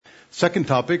Second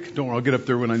topic, don't worry, I'll get up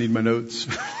there when I need my notes.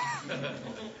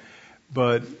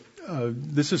 But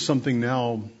this is something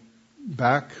now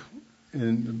back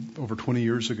in over 20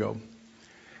 years ago.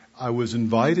 I was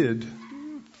invited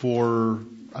for,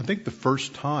 I think, the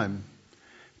first time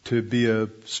to be a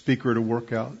speaker at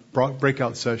a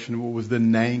breakout session, what was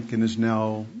then NANC and is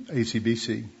now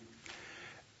ACBC.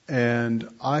 And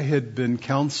I had been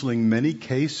counseling many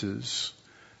cases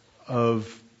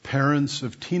of parents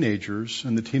of teenagers,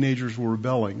 and the teenagers were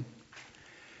rebelling.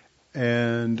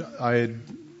 And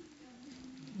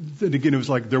again, it was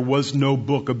like there was no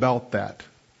book about that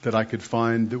I could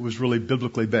find that was really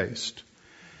biblically based.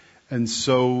 And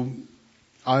so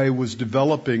I was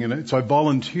developing, and so I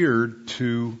volunteered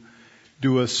to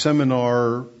do a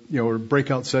seminar, or a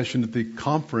breakout session at the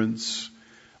conference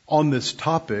on this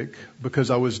topic,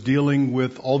 because I was dealing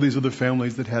with all these other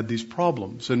families that had these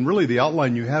problems. And really the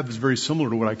outline you have is very similar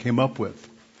to what I came up with.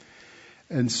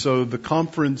 And so the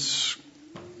conference,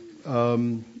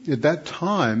 at that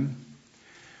time,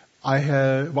 I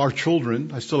had our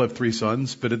children, I still have 3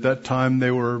 sons, but at that time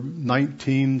they were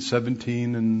 19,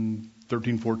 17, and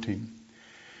 13, 14.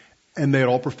 And they had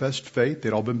all professed faith.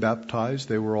 They'd all been baptized.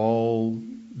 They were all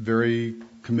very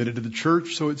committed to the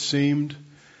church, so it seemed.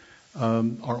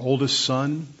 Our oldest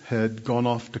son had gone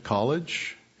off to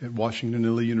college at Washington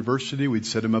and Lee University. We'd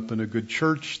set him up in a good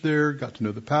church there, got to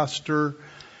know the pastor.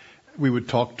 We would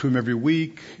talk to him every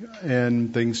week,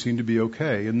 and things seemed to be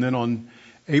okay. And then on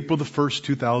April the 1st,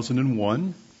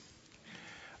 2001,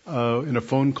 in a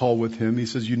phone call with him, he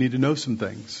says, "You need to know some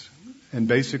things." And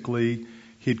basically,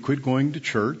 he'd quit going to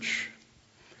church.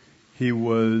 He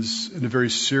was in a very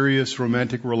serious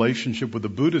romantic relationship with a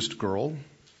Buddhist girl,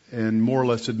 and more or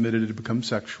less admitted it had become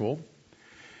sexual.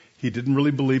 He didn't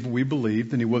really believe what we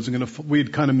believed, and he wasn't going to. We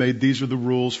had kind of made these are the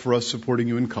rules for us supporting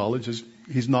you in college.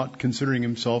 He's not considering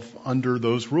himself under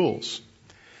those rules.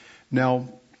 Now,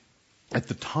 at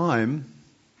the time,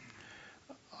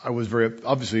 I was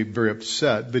obviously very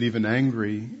upset, but even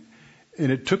angry.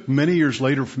 And it took many years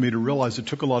later for me to realize it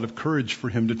took a lot of courage for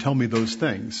him to tell me those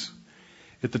things.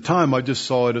 At the time, I just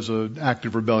saw it as an act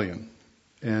of rebellion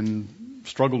and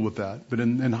struggled with that. But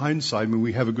in hindsight,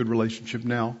 we have a good relationship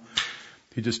now.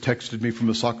 He just texted me from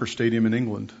a soccer stadium in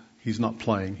England. He's not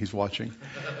playing, he's watching.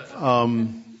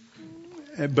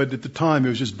 But at the time, it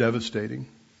was just devastating.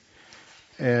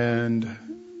 And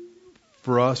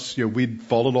for us, we'd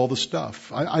followed all the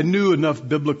stuff. I knew enough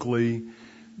biblically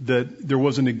that there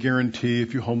wasn't a guarantee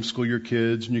if you homeschool your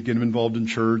kids and you get them involved in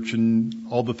church and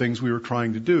all the things we were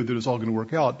trying to do that it was all going to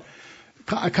work out.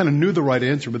 I kind of knew the right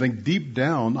answer, but I think deep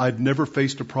down, I'd never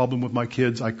faced a problem with my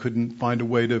kids I couldn't find a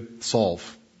way to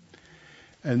solve.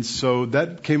 And so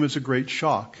that came as a great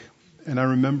shock. And I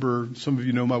remember, some of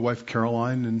you know my wife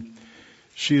Caroline, and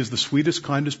she is the sweetest,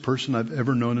 kindest person I've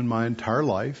ever known in my entire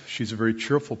life. She's a very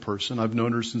cheerful person. I've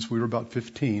known her since we were about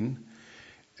 15.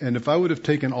 And if I would have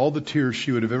taken all the tears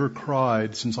she would have ever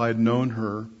cried since I had known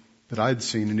her, that I'd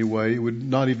seen anyway, it would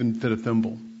not even fit a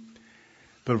thimble.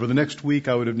 But over the next week,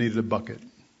 I would have needed a bucket.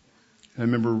 And I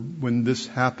remember when this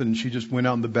happened, she just went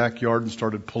out in the backyard and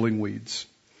started pulling weeds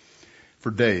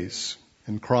for days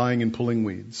and crying and pulling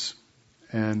weeds.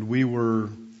 And we were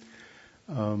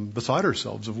beside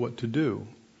ourselves of what to do.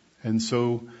 And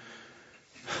so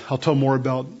I'll tell more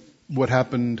about what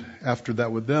happened after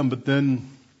that with them. But then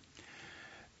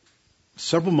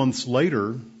several months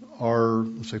later, our,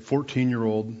 let's say,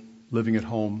 14-year-old living at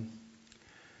home,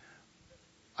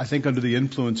 I think under the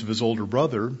influence of his older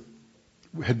brother,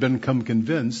 had become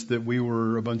convinced that we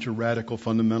were a bunch of radical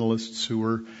fundamentalists who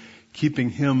were keeping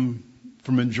him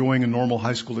from enjoying a normal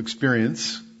high school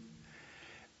experience.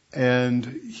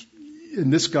 And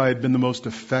this guy had been the most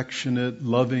affectionate,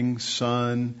 loving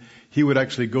son. He would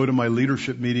actually go to my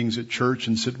leadership meetings at church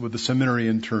and sit with the seminary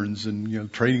interns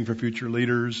and, training for future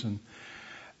leaders.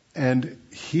 And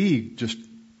he just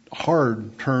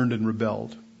hard turned and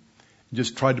rebelled.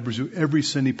 Just tried to pursue every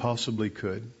sin he possibly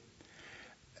could.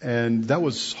 And that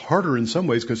was harder in some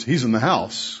ways because he's in the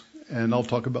house. And I'll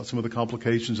talk about some of the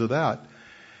complications of that.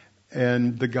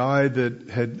 And the guy that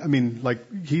had,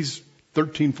 he's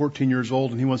 13, 14 years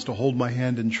old and he wants to hold my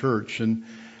hand in church. And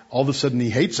all of a sudden he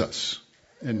hates us.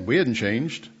 And we hadn't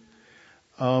changed.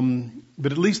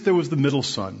 But at least there was the middle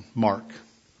son, Mark.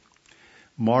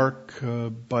 Mark,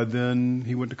 by then,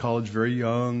 he went to college very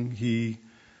young. He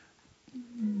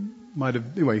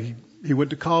went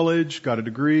to college, got a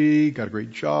degree, got a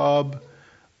great job.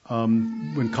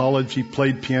 In college, he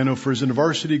played piano for his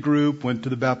university group, went to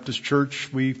the Baptist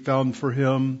church we found for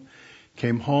him,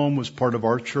 came home, was part of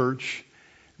our church.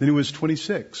 Then he was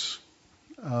 26.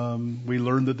 We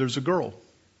learned that there's a girl.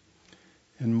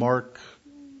 And Mark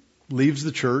leaves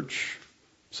the church,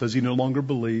 says he no longer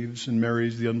believes, and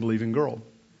marries the unbelieving girl.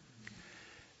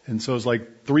 And so it's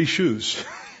like 3 shoes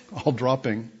all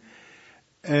dropping.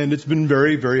 And it's been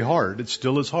very, very hard. It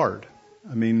still is hard.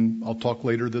 I mean, I'll talk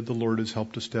later that the Lord has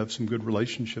helped us to have some good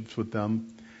relationships with them.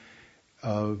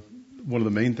 One of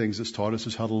the main things it's taught us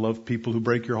is how to love people who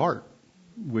break your heart,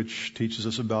 which teaches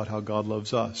us about how God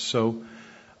loves us. So,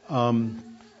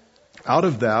 out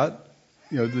of that,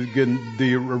 again,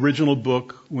 the original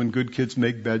book, When Good Kids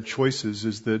Make Bad Choices,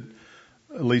 is that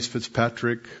Elise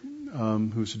Fitzpatrick,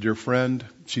 who's a dear friend,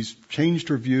 she's changed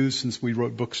her views since we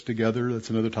wrote books together. That's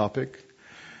another topic.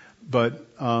 But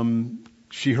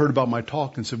she heard about my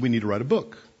talk and said, we need to write a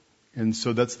book. And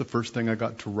so that's the first thing I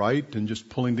got to write, and just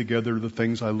pulling together the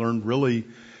things I learned. Really,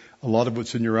 a lot of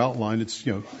what's in your outline, it's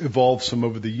evolved some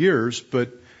over the years.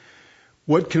 But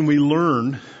what can we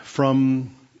learn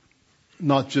from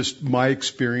not just my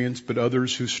experience, but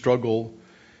others who struggle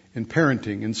in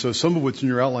parenting? And so some of what's in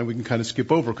your outline we can kind of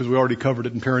skip over because we already covered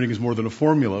it, and parenting is more than a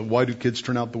formula. Why do kids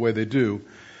turn out the way they do?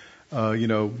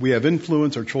 We have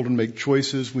influence, our children make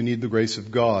choices, we need the grace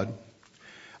of God.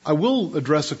 I will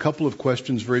address a couple of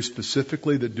questions very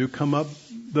specifically that do come up,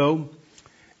 though.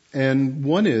 And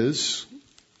one is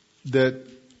that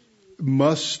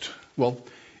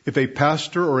if a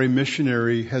pastor or a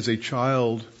missionary has a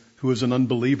child who is an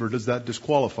unbeliever, does that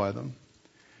disqualify them?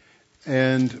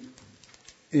 And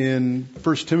in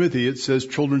 1 Timothy, it says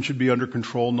children should be under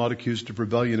control, not accused of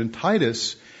rebellion. In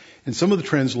Titus, in some of the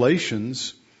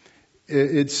translations,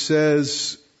 it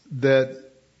says that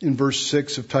in verse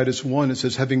 6 of Titus 1, it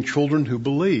says, having children who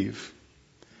believe.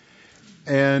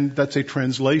 And that's a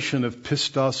translation of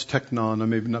pistos teknon. I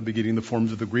may not be getting the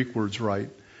forms of the Greek words right.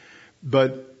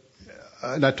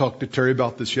 And I talked to Terry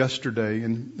about this yesterday.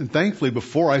 And thankfully,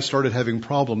 before I started having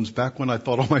problems, back when I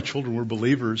thought all my children were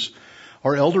believers,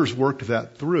 our elders worked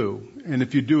that through. And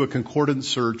if you do a concordance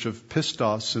search of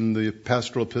pistos in the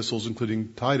pastoral epistles,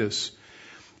 including Titus,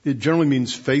 it generally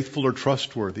means faithful or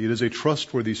trustworthy. It is a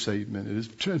trustworthy statement. It is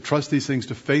to trust these things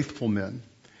to faithful men,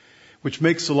 which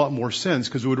makes a lot more sense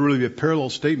because it would really be a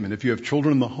parallel statement. If you have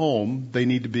children in the home, they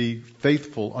need to be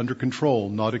faithful, under control,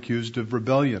 not accused of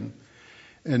rebellion.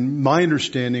 And my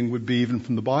understanding would be, even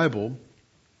from the Bible,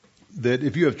 that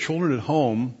if you have children at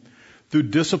home, through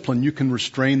discipline, you can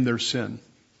restrain their sin,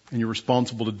 and you're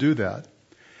responsible to do that.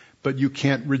 But you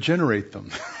can't regenerate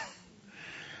them.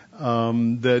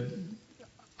 That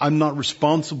I'm not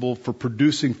responsible for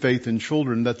producing faith in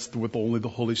children. That's what only the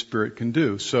Holy Spirit can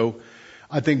do. So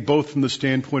I think both from the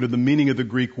standpoint of the meaning of the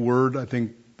Greek word, I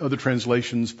think other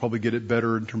translations probably get it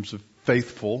better in terms of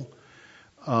faithful.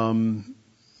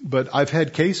 But I've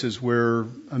had cases where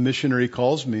a missionary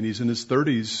calls me and he's in his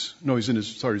 30s. No, he's in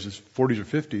his 40s or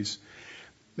 50s.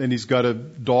 And he's got a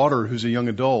daughter who's a young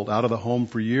adult out of the home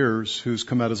for years who's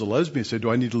come out as a lesbian and said, do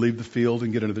I need to leave the field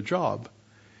and get another job?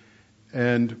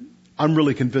 And I'm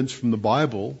really convinced from the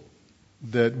Bible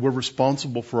that we're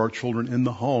responsible for our children in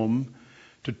the home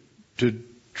to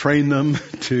train them,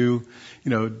 to,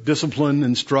 discipline,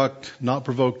 instruct, not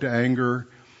provoke to anger.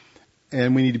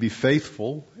 And we need to be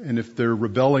faithful. And if they're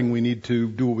rebelling, we need to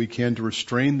do what we can to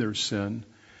restrain their sin.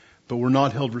 But we're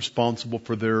not held responsible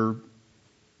for their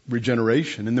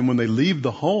regeneration. And then when they leave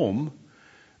the home,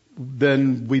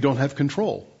 then we don't have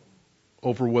control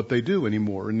over what they do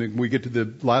anymore. And then we get to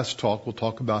the last talk, we'll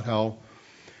talk about how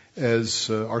as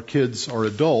our kids are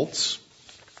adults,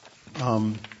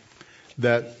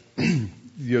 that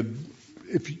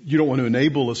if you don't want to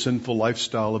enable a sinful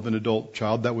lifestyle of an adult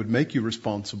child, that would make you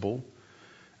responsible.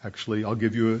 Actually, I'll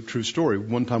give you a true story.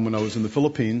 One time when I was in the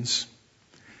Philippines,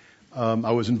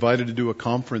 I was invited to do a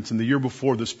conference, and the year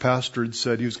before, this pastor had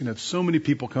said he was going to have so many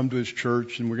people come to his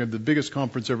church, and we're going to have the biggest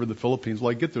conference ever in the Philippines. Well,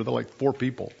 I get there, they're like 4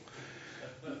 people.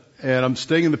 And I'm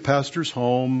staying in the pastor's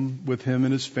home with him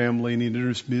and his family, and he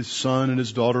introduced me his son and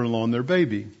his daughter-in-law and their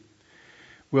baby.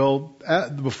 Well,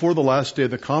 before the last day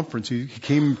of the conference, he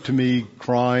came to me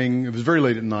crying. It was very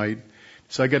late at night. He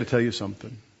said, I got to tell you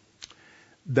something.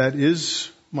 That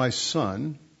is my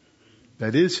son.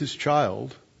 That is his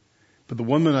child. But the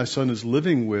woman my son is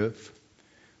living with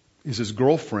is his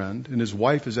girlfriend, and his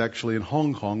wife is actually in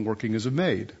Hong Kong working as a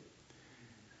maid.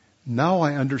 Now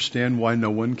I understand why no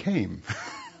one came.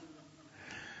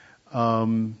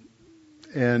 That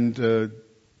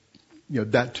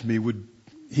to me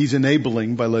he's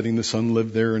enabling by letting the son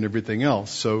live there and everything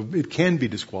else. So it can be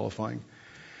disqualifying.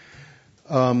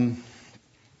 But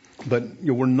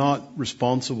we're not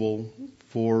responsible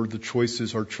for the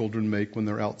choices our children make when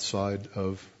they're outside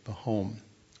of the home.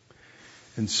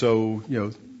 And so,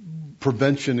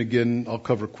 prevention, again, I'll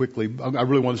cover quickly. I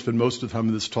really want to spend most of the time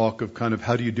in this talk of kind of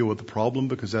how do you deal with the problem,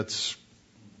 because that's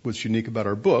what's unique about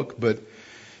our book. But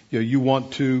you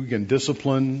want to, again,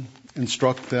 discipline,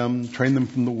 instruct them, train them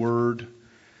from the Word.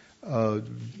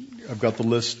 I've got the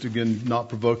list, again, not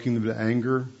provoking them to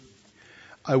anger.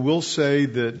 I will say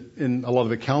that in a lot of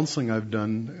the counseling I've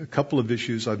done, a couple of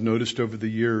issues I've noticed over the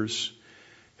years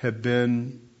have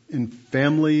been in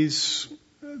families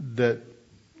that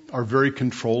are very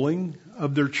controlling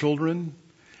of their children,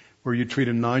 where you treat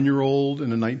a 9-year-old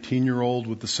and a 19-year-old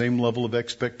with the same level of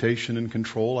expectation and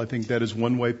control. I think that is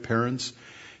one way parents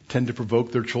tend to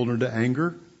provoke their children to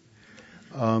anger.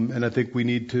 And I think we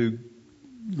need to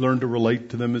learn to relate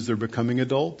to them as they're becoming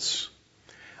adults.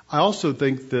 I also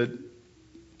think that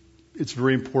it's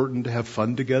very important to have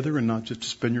fun together and not just to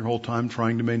spend your whole time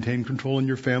trying to maintain control in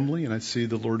your family. And I see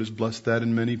the Lord has blessed that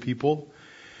in many people.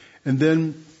 And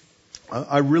then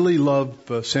I really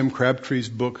love Sam Crabtree's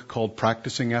book called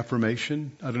Practicing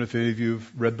Affirmation. I don't know if any of you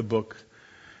have read the book,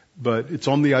 but it's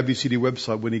on the IBCD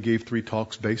website when he gave 3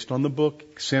 talks based on the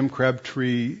book. Sam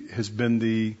Crabtree has been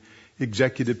the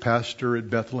executive pastor at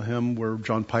Bethlehem, where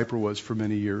John Piper was for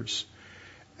many years.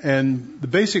 And the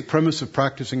basic premise of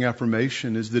practicing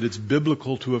affirmation is that it's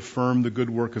biblical to affirm the good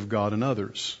work of God in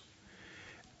others.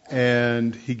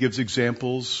 And he gives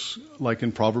examples like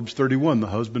in Proverbs 31, the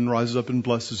husband rises up and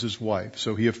blesses his wife.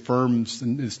 So he affirms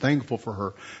and is thankful for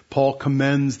her. Paul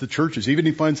commends the churches. Even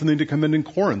he finds something to commend in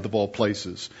Corinth, of all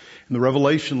places. In the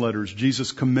Revelation letters,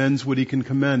 Jesus commends what he can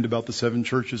commend about the 7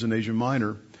 churches in Asia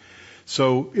Minor.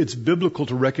 So it's biblical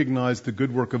to recognize the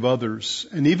good work of others.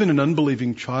 And even an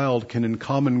unbelieving child can in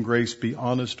common grace be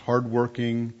honest,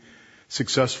 hardworking,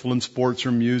 successful in sports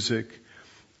or music.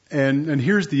 And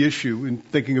here's the issue in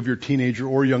thinking of your teenager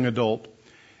or young adult.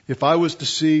 If I was to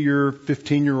see your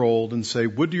 15-year-old and say,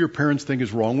 what do your parents think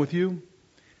is wrong with you?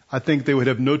 I think they would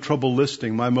have no trouble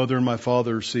listing, my mother and my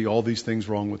father see all these things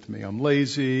wrong with me. I'm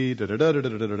lazy,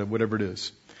 whatever it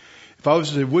is. If I was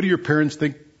to say, what do your parents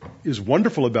think is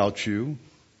wonderful about you?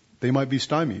 They might be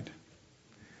stymied.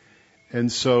 And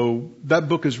so that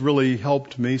book has really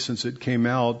helped me since it came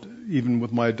out, even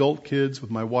with my adult kids,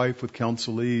 with my wife, with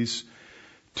counselees,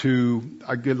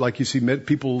 I get, like you see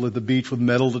people at the beach with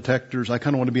metal detectors. I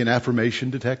kind of want to be an affirmation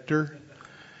detector.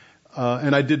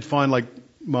 And I did find, like,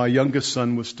 my youngest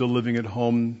son was still living at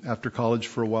home after college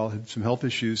for a while, had some health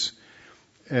issues.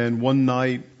 And one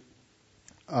night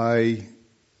I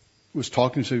was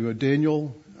talking to him,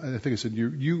 Daniel, I think I said,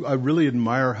 I really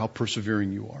admire how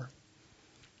persevering you are.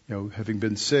 Having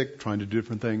been sick, trying to do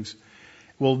different things.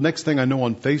 Well, next thing I know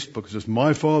on Facebook, it says,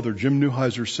 my father, Jim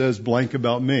Neuheiser, says blank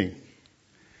about me.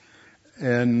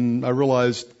 And I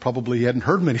realized probably he hadn't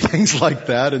heard many things like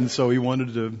that, and so he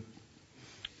wanted to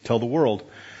tell the world.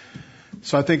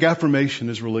 So I think affirmation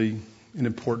is really an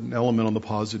important element on the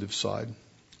positive side.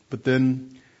 But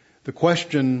then the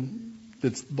question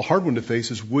that's the hard one to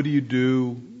face is, what do you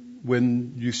do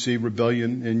when you see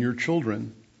rebellion in your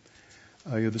children?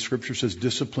 The scripture says,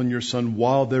 discipline your son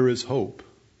while there is hope.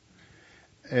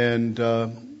 And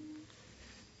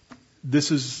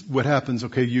this is what happens.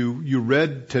 Okay, you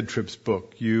read Ted Tripp's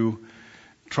book. You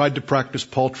tried to practice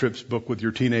Paul Tripp's book with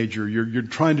your teenager. You're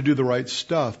trying to do the right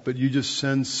stuff, but you just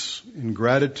sense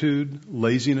ingratitude,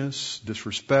 laziness,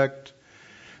 disrespect.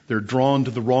 They're drawn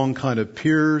to the wrong kind of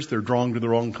peers. They're drawn to the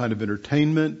wrong kind of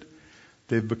entertainment.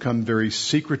 They've become very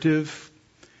secretive.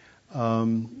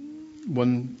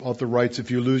 One author writes, if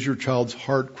you lose your child's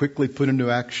heart, quickly put into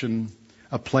action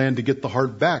a plan to get the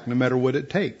heart back, no matter what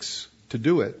it takes to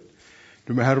do it.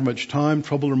 No matter how much time,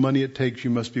 trouble, or money it takes, you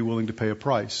must be willing to pay a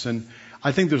price. And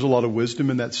I think there's a lot of wisdom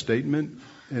in that statement.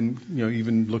 And,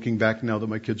 even looking back now that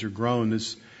my kids are grown,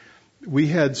 is we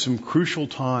had some crucial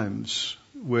times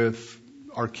with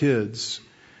our kids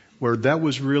where that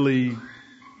was really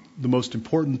the most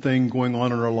important thing going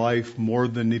on in our life, more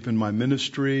than even my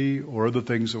ministry or other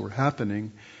things that were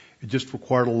happening. It just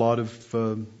required a lot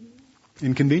of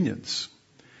inconvenience.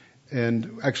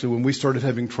 And actually, when we started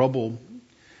having trouble,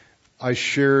 I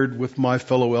shared with my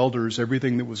fellow elders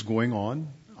everything that was going on.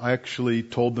 I actually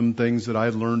told them things that I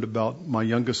had learned about my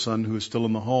youngest son, who is still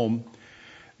in the home,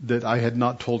 that I had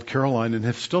not told Caroline and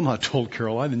have still not told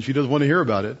Caroline, and she doesn't want to hear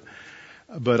about it.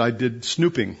 But I did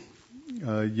snooping.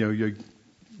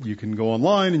 You can go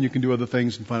online and you can do other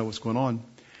things and find out what's going on.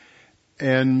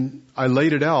 And I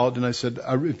laid it out and I said,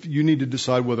 if you need to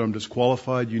decide whether I'm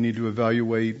disqualified, you need to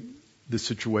evaluate the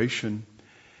situation.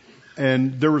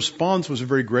 And their response was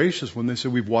very gracious when they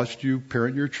said, we've watched you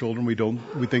parent your children.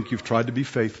 We think you've tried to be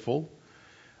faithful.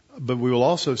 But we will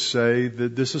also say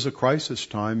that this is a crisis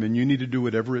time and you need to do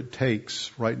whatever it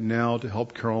takes right now to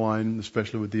help Caroline,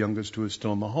 especially with the youngest who is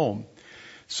still in the home.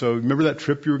 So remember that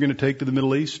trip you were going to take to the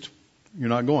Middle East? You're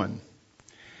not going.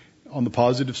 On the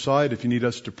positive side, if you need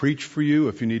us to preach for you,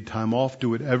 if you need time off, do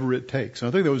whatever it takes. And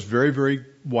I think that was very, very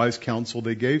wise counsel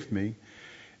they gave me,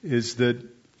 is that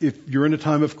if you're in a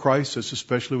time of crisis,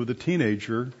 especially with a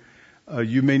teenager,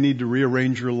 you may need to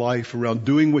rearrange your life around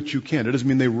doing what you can. It doesn't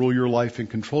mean they rule your life and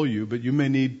control you, but you may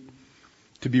need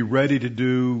to be ready to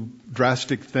do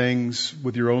drastic things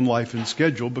with your own life and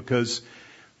schedule because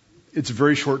it's a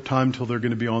very short time till they're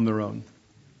going to be on their own.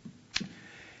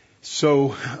 So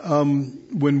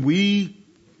when we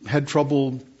had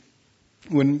trouble,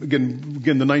 when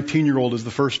again the 19-year-old is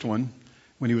the first one,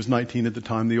 when he was 19 at the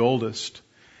time, the oldest.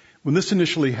 When this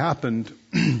initially happened,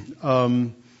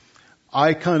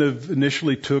 I kind of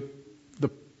initially took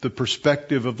the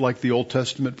perspective of like the Old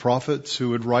Testament prophets who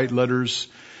would write letters,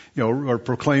 or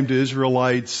proclaim to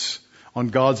Israelites on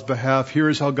God's behalf, here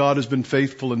is how God has been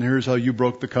faithful and here's how you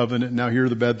broke the covenant. Now here are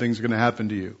the bad things that are going to happen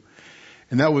to you.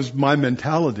 And that was my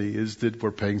mentality, is that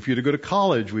we're paying for you to go to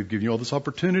college. We've given you all this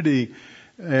opportunity.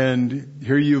 And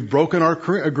here you've broken our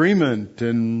agreement.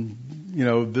 And,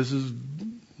 this is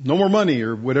no more money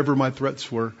or whatever my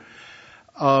threats were.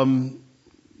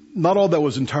 Not all that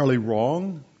was entirely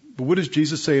wrong. But what does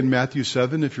Jesus say in Matthew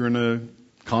 7? If you're in a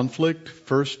conflict,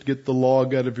 first get the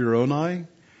log out of your own eye.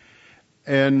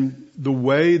 And the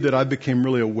way that I became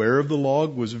really aware of the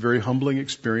log was a very humbling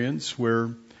experience where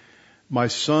my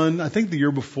son, I think the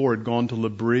year before, had gone to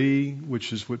L'Abri,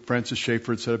 which is what Francis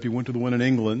Schaeffer had set up. He went to the one in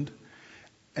England.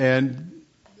 And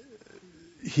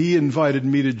he invited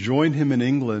me to join him in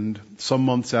England some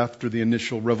months after the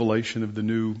initial revelation of the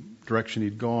new direction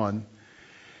he'd gone.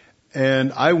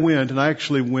 And I went, and I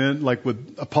actually went like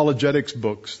with apologetics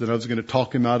books that I was going to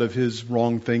talk him out of his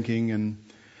wrong thinking and,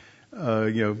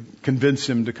 convince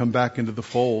him to come back into the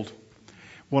fold.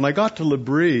 When I got to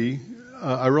L'Abri,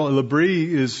 I realized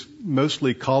L'Abri is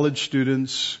mostly college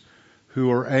students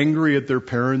who are angry at their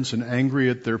parents and angry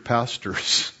at their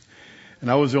pastors. And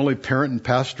I was the only parent and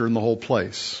pastor in the whole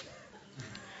place.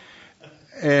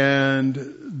 And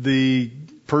the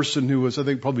person who was, I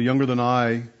think, probably younger than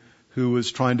I, who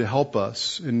was trying to help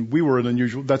us, and we were an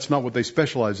unusual, that's not what they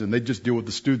specialize in. They just deal with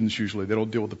the students usually. They don't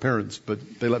deal with the parents,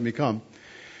 but they let me come.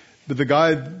 But the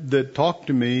guy that talked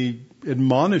to me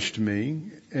admonished me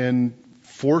and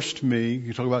forced me,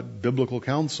 you talk about biblical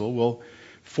counsel,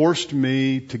 forced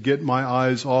me to get my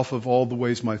eyes off of all the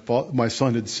ways my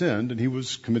son had sinned, and he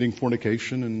was committing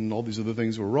fornication and all these other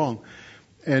things that were wrong,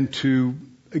 and to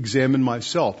examine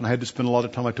myself. And I had to spend a lot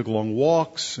of time. I took long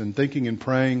walks and thinking and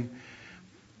praying.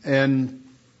 And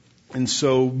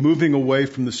so moving away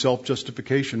from the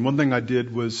self-justification, one thing I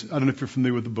did was, I don't know if you're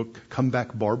familiar with the book Come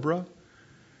Back, Barbara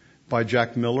by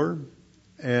Jack Miller.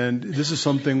 And this is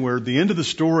something where the end of the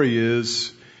story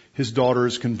is his daughter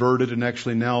is converted, and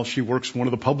actually now she works for one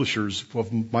of the publishers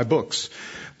of my books.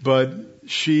 But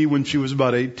she, when she was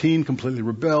about 18, completely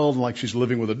rebelled, and like she's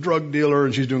living with a drug dealer,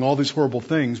 and she's doing all these horrible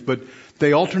things. But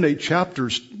they alternate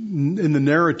chapters in the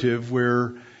narrative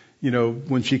where,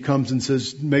 when she comes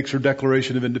and makes her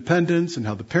Declaration of Independence and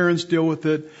how the parents deal with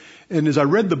it. And as I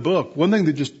read the book, one thing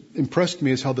that just impressed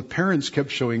me is how the parents kept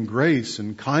showing grace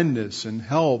and kindness and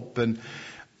help. And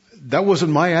that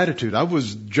wasn't my attitude. I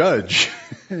was judge.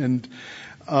 And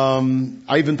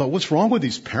I even thought, what's wrong with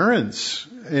these parents?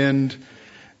 And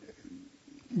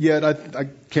yet I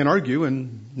can't argue.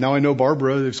 And now I know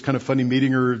Barbara. It was kind of funny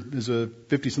meeting her as a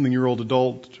 50-something-year-old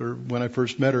adult, or when I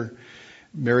first met her.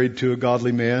 Married to a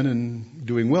godly man and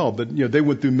doing well. But, they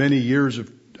went through many years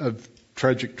of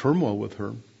tragic turmoil with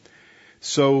her.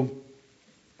 So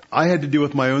I had to deal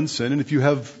with my own sin. And if you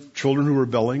have children who are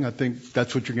rebelling, I think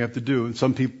that's what you're going to have to do. In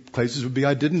some cases would be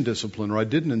I didn't discipline or I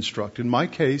didn't instruct. In my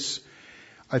case,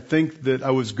 I think that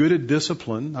I was good at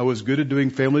discipline. I was good at doing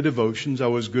family devotions. I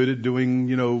was good at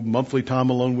doing, monthly time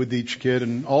alone with each kid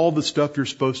and all the stuff you're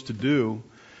supposed to do.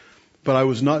 But I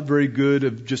was not very good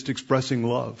at just expressing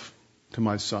love to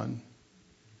my son.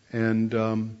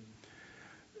 And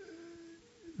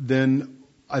then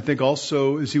I think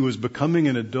also as he was becoming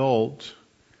an adult,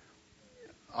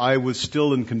 I was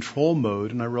still in control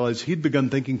mode, and I realized he'd begun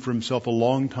thinking for himself a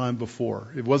long time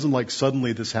before. It wasn't like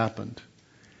suddenly this happened.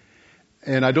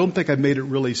 And I don't think I made it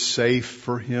really safe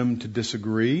for him to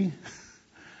disagree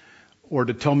or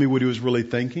to tell me what he was really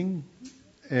thinking.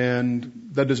 And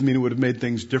that doesn't mean it would have made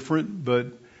things different, but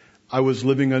I was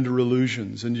living under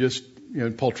illusions. And just,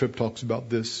 Paul Tripp talks about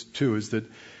this too, is that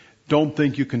don't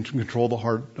think you can control the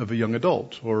heart of a young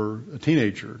adult or a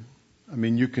teenager. I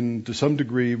mean, you can, to some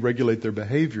degree, regulate their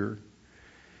behavior.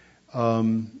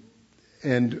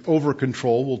 And over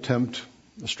control will tempt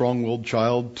a strong-willed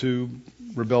child to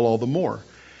rebel all the more.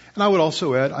 And I would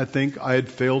also add, I think I had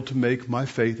failed to make my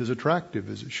faith as attractive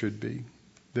as it should be.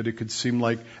 That it could seem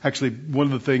like, actually, one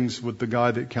of the things with the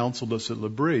guy that counseled us at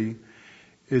L'Abri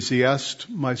is he asked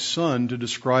my son to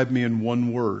describe me in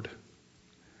one word.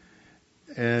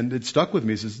 And it stuck with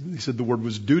me. He said the word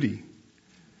was duty.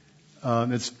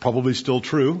 It's probably still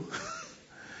true.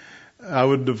 I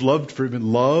would have loved for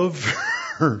even love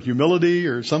or humility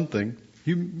or something.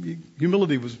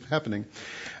 Humility was happening.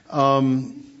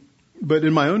 But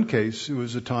in my own case, it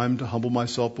was a time to humble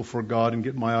myself before God and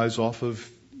get my eyes off of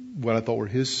what I thought were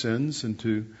His sins and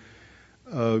to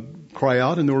cry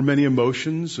out. And there were many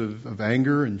emotions of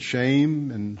anger and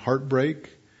shame and heartbreak.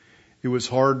 It was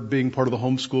hard being part of the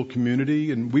homeschool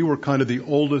community, and we were kind of the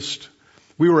oldest.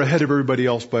 We were ahead of everybody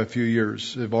else by a few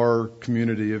years of our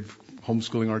community of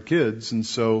homeschooling our kids, and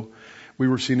so we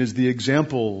were seen as the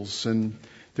examples, and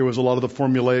there was a lot of the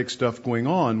formulaic stuff going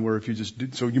on where if you just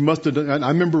did, so you must have done, and I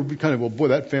remember kind of, well, boy,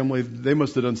 that family, they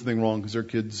must have done something wrong because their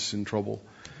kid's in trouble.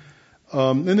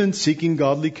 And then seeking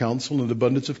godly counsel and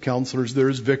abundance of counselors, there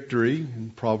is victory in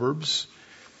Proverbs.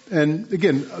 And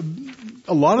again,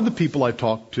 a lot of the people I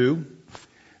talked to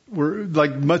were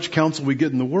like much counsel we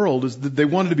get in the world is that they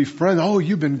wanted to be friends. Oh,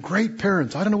 you've been great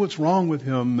parents. I don't know what's wrong with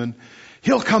him. And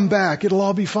he'll come back. It'll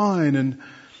all be fine. And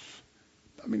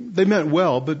I mean, they meant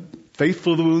well, but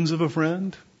faithful to the wounds of a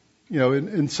friend. You know,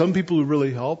 and some people who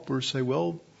really help or say,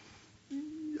 well,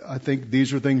 I think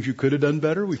these are things you could have done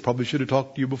better. We probably should have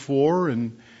talked to you before.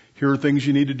 And here are things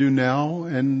you need to do now.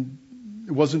 And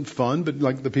it wasn't fun, but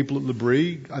like the people at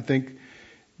L'Abri, I think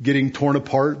getting torn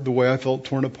apart the way I felt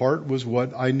torn apart was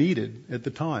what I needed at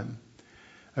the time.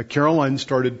 Caroline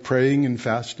started praying and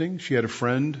fasting. She had a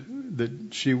friend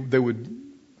that they would,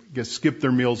 skip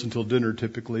their meals until dinner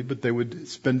typically, but they would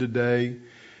spend a day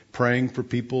praying for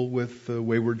people with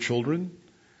wayward children.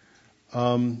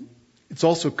 It's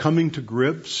also coming to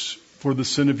grips for the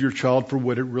sin of your child for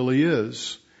what it really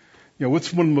is. You know,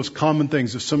 what's one of the most common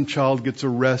things? If some child gets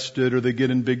arrested or they get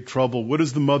in big trouble, what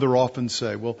does the mother often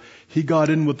say? Well, he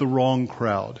got in with the wrong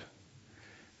crowd.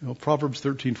 You know, Proverbs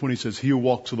 13:20 says, he who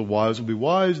walks with the wise will be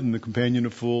wise, and the companion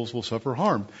of fools will suffer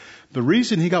harm. The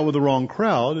reason he got with the wrong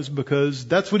crowd is because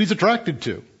that's what he's attracted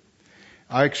to.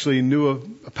 I actually knew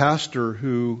a pastor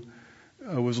who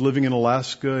was living in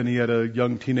Alaska, and he had a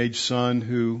young teenage son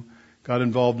who got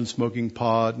involved in smoking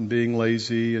pot and being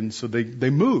lazy, and so they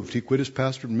moved. He quit his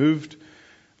pastorate and moved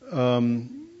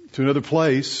to another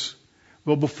place.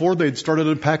 Well, before they'd started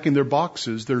unpacking their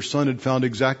boxes, their son had found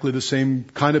exactly the same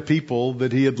kind of people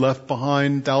that he had left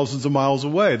behind thousands of miles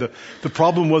away. The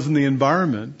problem wasn't the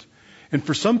environment. And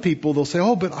for some people, they'll say,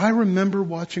 oh, but I remember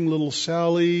watching little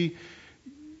Sally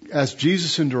ask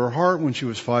Jesus into her heart when she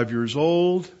was 5 years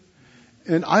old.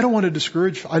 And I don't want to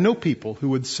discourage. I know people who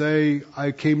would say,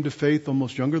 I came to faith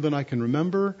almost younger than I can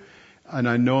remember, and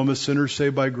I know I'm a sinner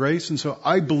saved by grace. And so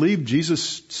I believe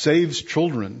Jesus saves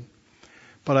children.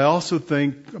 But I also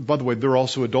think, by the way, there are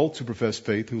also adults who profess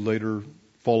faith who later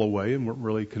fall away and weren't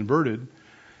really converted.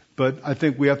 But I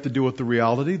think we have to deal with the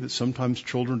reality that sometimes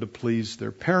children, to please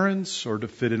their parents or to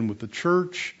fit in with the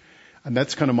church, and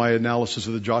that's kind of my analysis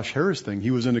of the Josh Harris thing.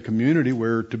 He was in a community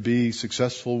where to be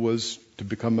successful was to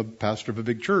become a pastor of a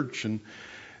big church. And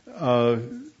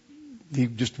he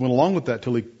just went along with that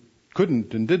till he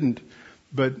couldn't and didn't.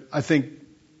 But I think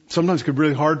sometimes it can be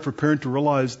really hard for a parent to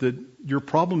realize that your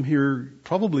problem here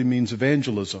probably means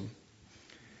evangelism.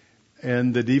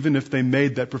 And that even if they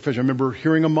made that profession, I remember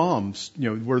hearing a mom's,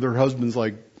 where their husband's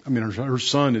like, her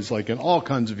son is like in all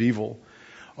kinds of evil.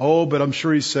 Oh, but I'm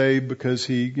sure he's saved because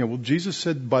Jesus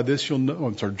said, by this you'll know,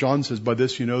 John says, by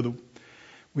this we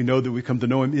know that we come to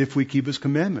know him if we keep his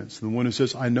commandments. The one who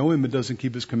says, I know him and doesn't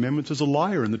keep his commandments is a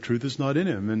liar and the truth is not in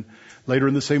him. And later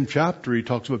in the same chapter, he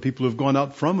talks about people who have gone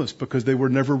out from us because they were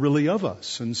never really of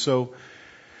us. And so,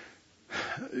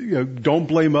 don't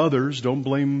blame others. Don't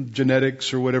blame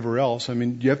genetics or whatever else.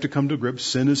 You have to come to grips.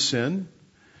 Sin is sin.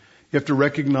 You have to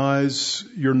recognize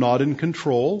you're not in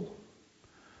control.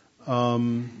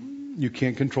 You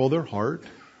can't control their heart.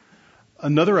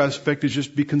 Another aspect is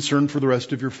just be concerned for the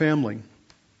rest of your family.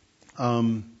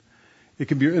 It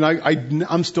can be, and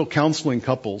I'm still counseling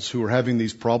couples who are having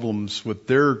these problems with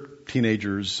their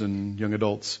teenagers and young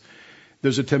adults.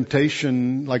 There's a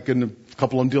temptation, like in a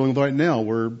couple I'm dealing with right now,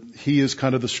 where he is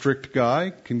kind of the strict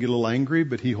guy, can get a little angry,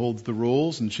 but he holds the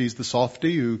rules, and she's the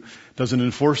softie who doesn't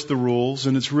enforce the rules,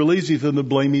 and it's real easy for them to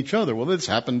blame each other. Well, this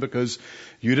happened because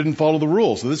you didn't follow the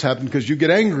rules, so this happened because you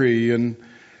get angry, and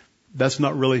that's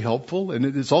not really helpful. And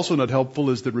it's also not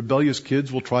helpful is that rebellious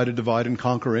kids will try to divide and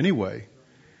conquer anyway.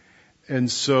 And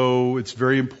so it's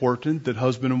very important that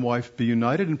husband and wife be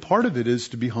united. And part of it is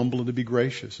to be humble and to be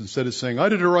gracious. Instead of saying, I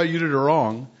did it right, you did it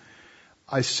wrong.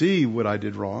 I see what I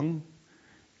did wrong.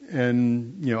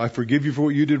 And, I forgive you for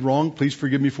what you did wrong. Please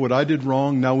forgive me for what I did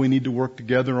wrong. Now we need to work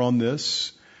together on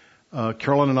this.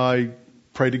 Carolyn and I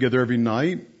pray together every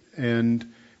night,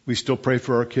 and we still pray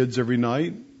for our kids every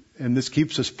night. And this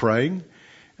keeps us praying.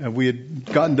 We had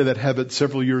gotten to that habit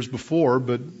several years before,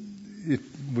 but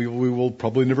we will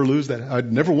probably never lose that.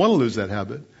 I'd never want to lose that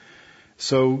habit.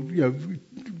 So,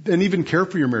 and even care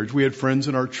for your marriage. We had friends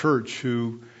in our church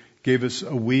who gave us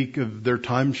a week of their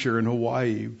timeshare in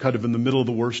Hawaii, kind of in the middle of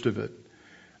the worst of it,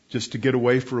 just to get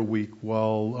away for a week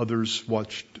while others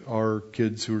watched our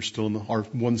kids who were still our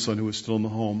one son who was still in the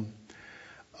home.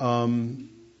 And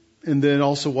then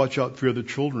also watch out for your other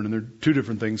children. And there are two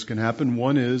different things can happen.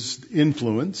 One is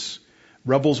influence.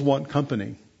 Rebels want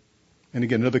company. And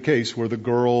again, another case where the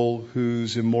girl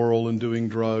who's immoral and doing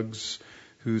drugs,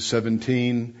 who's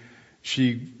 17,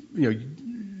 she'd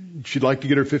like to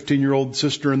get her 15-year-old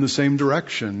sister in the same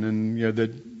direction, and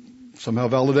that somehow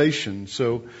validation.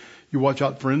 So you watch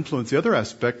out for influence. The other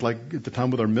aspect, like at the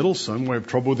time with our middle son, we have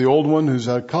trouble with the old one who's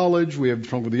out of college. We have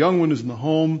trouble with the young one who's in the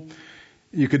home.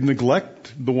 You could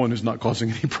neglect the one who's not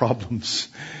causing any problems,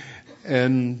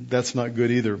 and that's not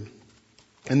good either.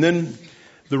 And then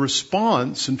the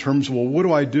response in terms of, well, what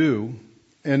do I do?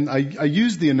 And I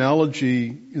use the analogy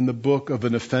in the book of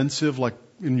an offensive, like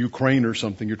in Ukraine or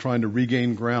something. You're trying to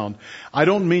regain ground. I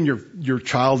don't mean your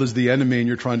child is the enemy and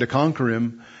you're trying to conquer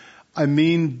him.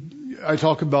 I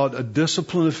talk about a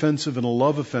discipline offensive and a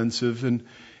love offensive.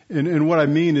 And what I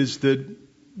mean is that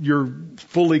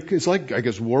it's like, I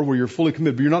guess, war where you're fully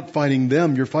committed, but you're not fighting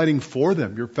them. You're fighting for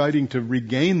them. You're fighting to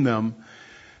regain them.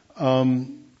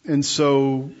 And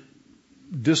so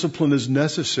discipline is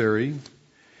necessary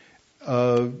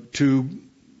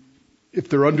if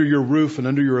they're under your roof and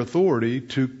under your authority,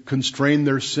 to constrain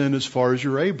their sin as far as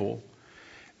you're able.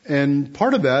 And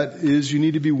part of that is you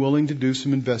need to be willing to do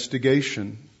some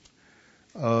investigation.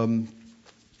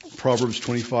 Proverbs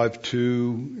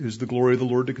 25:2 is the glory of the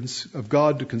Lord of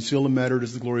God to conceal a matter. It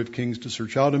is the glory of kings to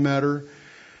search out a matter.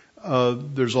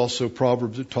 There's also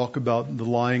Proverbs that talk about the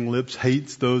lying lips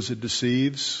hates those it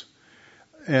deceives.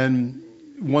 And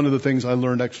one of the things I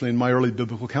learned actually in my early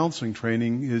biblical counseling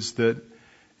training is that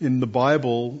in the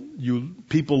Bible,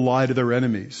 people lie to their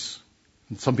enemies.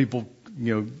 And some people,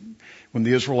 when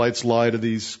the Israelites lie to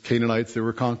these Canaanites they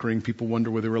were conquering, people wonder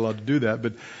whether they were allowed to do that.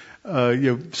 But,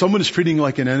 someone is treating you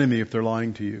like an enemy if they're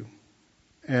lying to you.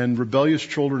 And rebellious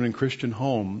children in Christian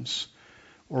homes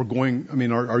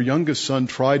our youngest son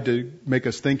tried to make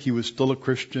us think he was still a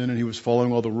Christian and he was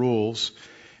following all the rules.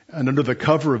 And under the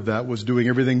cover of that was doing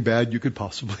everything bad you could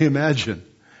possibly imagine.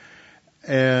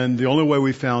 And the only way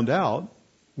we found out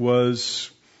was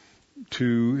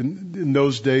in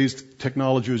those days,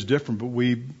 technology was different, but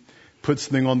we put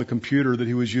something on the computer that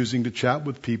he was using to chat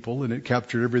with people, and it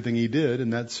captured everything he did,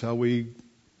 and that's how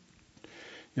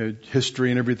history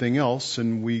and everything else,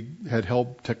 and we had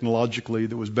help technologically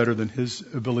that was better than his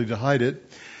ability to hide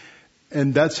it.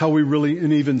 And that's how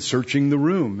and even searching the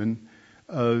room.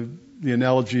 And the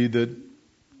analogy that,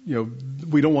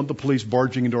 we don't want the police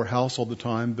barging into our house all the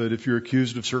time, but if you're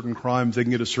accused of certain crimes, they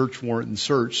can get a search warrant and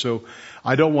search. So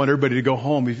I don't want everybody to go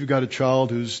home. If you've got a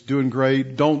child who's doing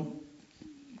great, don't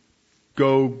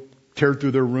go tear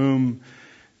through their room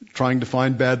trying to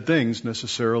find bad things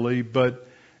necessarily. But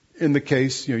in the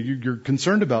case, you're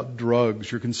concerned about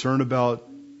drugs, you're concerned about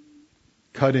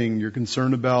cutting, you're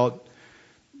concerned about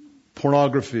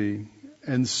pornography.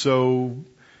 And so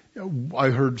I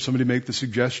heard somebody make the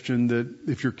suggestion that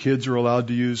if your kids are allowed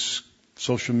to use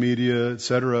social media,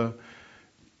 etc.,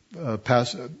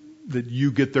 that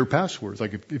you get their passwords.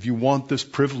 Like if you want this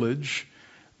privilege,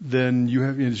 then you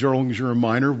have, as long as you're a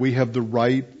minor, we have the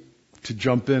right to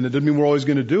jump in. It doesn't mean we're always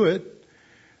going to do it,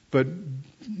 but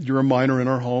you're a minor in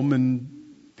our home, and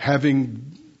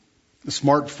having a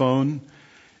smartphone.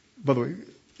 By the way,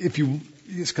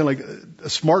 it's kind of like a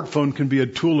smartphone can be a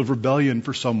tool of rebellion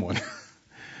for someone.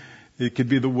 It could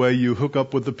be the way you hook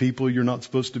up with the people you're not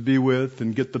supposed to be with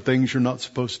and get the things you're not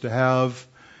supposed to have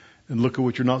and look at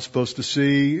what you're not supposed to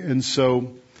see. And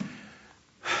so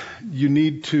you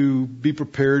need to be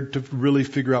prepared to really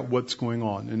figure out what's going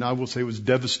on. And I will say it was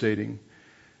devastating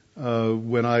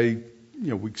when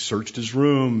we searched his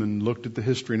room and looked at the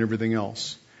history and everything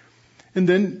else. And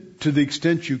then, to the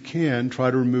extent you can, try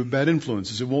to remove bad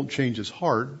influences. It won't change his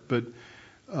heart, but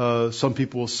some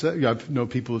people will say, I know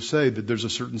people who say that there's a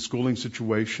certain schooling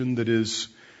situation that is,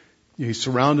 he's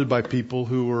surrounded by people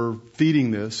who are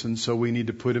feeding this, and so we need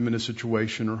to put him in a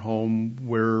situation or home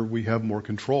where we have more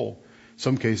control.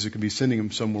 some cases, it can be sending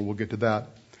them somewhere. We'll get to that.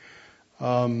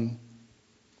 And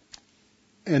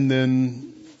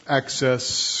then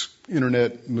access,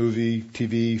 internet, movie,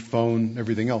 TV, phone,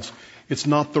 everything else. It's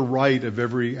not the right of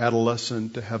every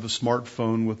adolescent to have a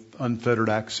smartphone with unfettered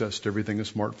access to everything a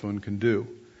smartphone can do.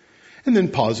 And then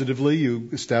positively, you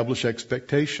establish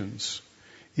expectations.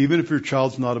 Even if your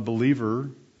child's not a believer,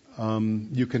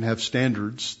 you can have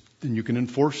standards and you can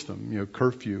enforce them.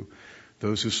 Curfew.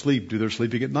 Those who sleep do their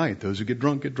sleeping at night. Those who get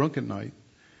drunk at night.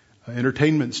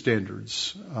 Entertainment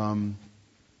standards. I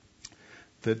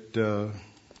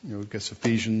guess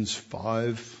Ephesians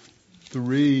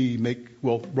 5:3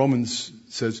 Romans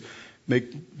says,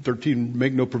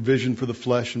 make no provision for the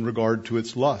flesh in regard to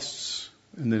its lusts.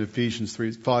 And then Ephesians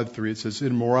 5:3 it says,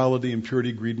 immorality,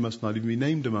 impurity, greed must not even be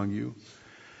named among you.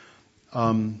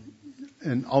 And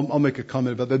I'll make a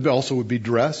comment about that. It also would be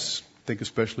dress, I think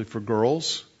especially for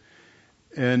girls.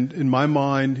 And in my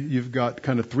mind, you've got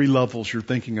kind of three levels you're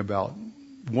thinking about.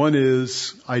 One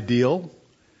is ideal,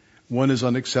 one is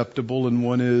unacceptable, and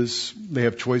one is they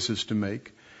have choices to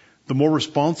make. The more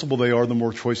responsible they are, the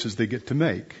more choices they get to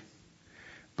make.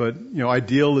 But,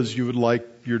 ideal is you would like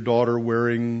your daughter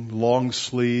wearing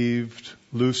long-sleeved,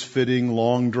 loose-fitting,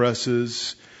 long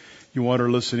dresses. You want her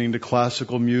listening to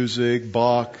classical music,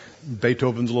 Bach.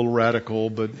 Beethoven's a little radical,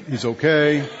 but he's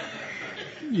okay.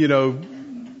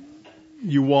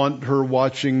 You want her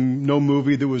watching no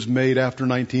movie that was made after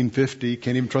 1950.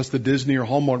 Can't even trust the Disney or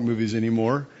Hallmark movies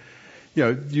anymore.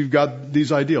 You've got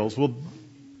these ideals. Well,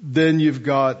 then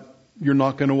you're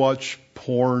not going to watch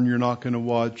porn. You're not going to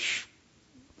watch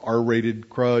R-rated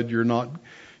crud. You're not,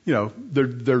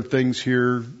 there are things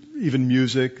here, even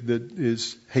music that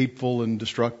is hateful and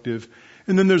destructive.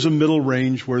 And then there's a middle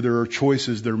range where there are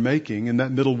choices they're making, and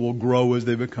that middle will grow as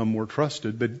they become more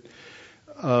trusted. But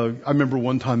I remember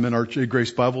one time in our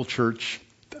Grace Bible Church,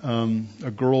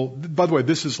 a girl, by the way,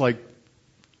 this is like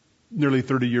nearly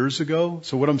 30 years ago.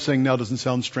 So what I'm saying now doesn't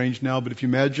sound strange now, but if you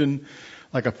imagine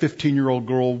like a 15-year-old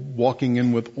girl walking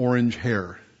in with orange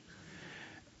hair.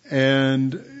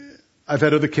 And I've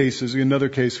had another case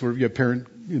where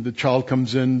the child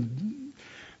comes in,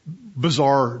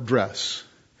 bizarre dress.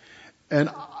 And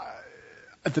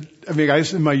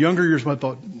in my younger years, I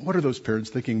thought, what are those parents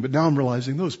thinking? But now I'm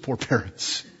realizing those poor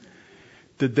parents,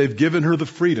 that they've given her the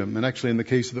freedom. And actually, in the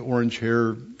case of the orange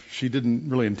hair, she didn't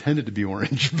really intend it to be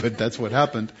orange, but that's what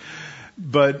happened.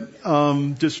 But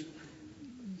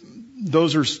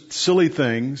those are silly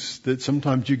things that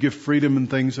sometimes you give freedom in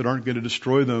things that aren't going to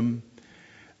destroy them.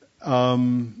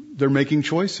 They're making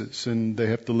choices, and they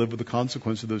have to live with the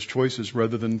consequence of those choices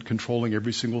rather than controlling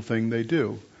every single thing they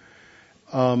do.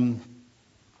 But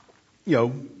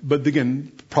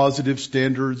again, positive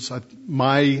standards. I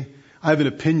have an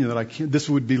opinion that this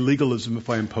would be legalism if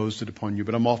I imposed it upon you,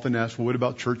 but I'm often asked, well, what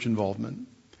about church involvement?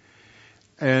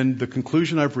 And the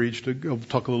conclusion I've reached, I'll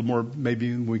talk a little more maybe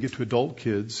when we get to adult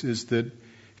kids, is that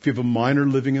if you have a minor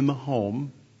living in the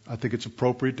home, I think it's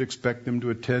appropriate to expect them to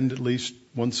attend at least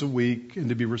once a week and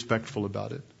to be respectful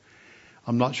about it.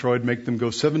 I'm not sure I'd make them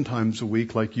go 7 times a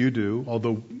week like you do,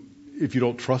 although if you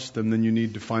don't trust them, then you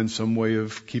need to find some way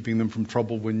of keeping them from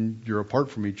trouble when you're apart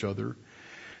from each other.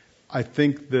 I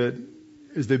think that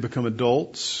as they become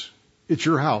adults, it's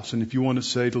your house, and if you want to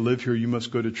say to live here you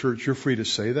must go to church, you're free to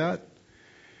say that.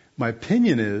 My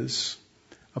opinion is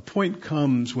a point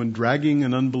comes when dragging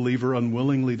an unbeliever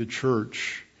unwillingly to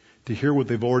church to hear what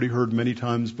they've already heard many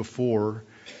times before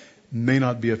may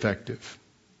not be effective.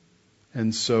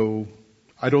 And so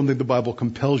I don't think the Bible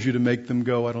compels you to make them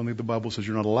go. I don't think the Bible says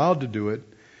you're not allowed to do it.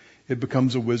 It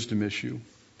becomes a wisdom issue.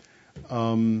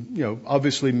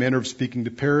 Obviously manner of speaking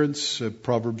to parents,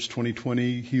 Proverbs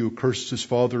 20:20, he who curses his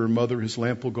father or mother, his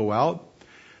lamp will go out.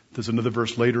 There's another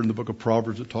verse later in the book of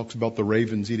Proverbs that talks about the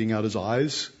ravens eating out his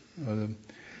eyes.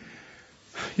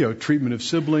 Treatment of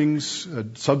siblings,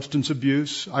 substance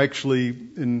abuse. I actually,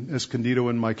 in Escondido,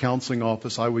 in my counseling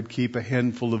office, I would keep a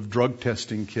handful of drug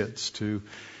testing kits to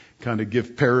kind of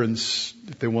give parents,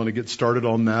 if they want to get started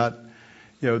on that,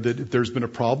 that if there's been a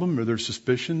problem or there's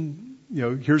suspicion,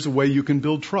 here's a way you can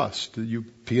build trust. You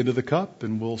pee into the cup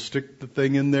and we'll stick the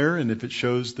thing in there, and if it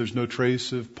shows there's no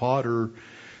trace of pot or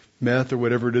meth or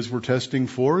whatever it is we're testing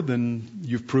for, then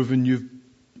you've proven you've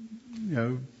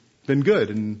been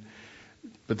good.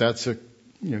 But that's a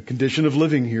condition of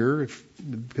living here,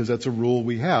 because that's a rule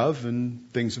we have,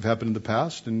 and things have happened in the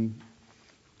past, and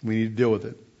we need to deal with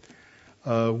it.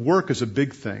 Work is a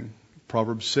big thing.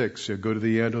 Proverbs 6, go to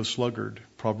the ant, O sluggard.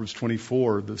 Proverbs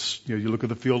 24, you look at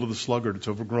the field of the sluggard, it's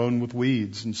overgrown with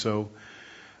weeds, and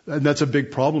that's a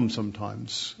big problem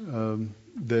sometimes.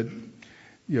 That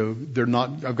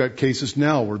I've got cases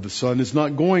now where the son is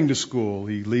not going to school.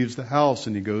 He leaves the house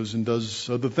and he goes and does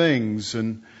other things,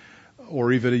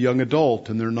 or even a young adult,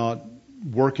 and they're not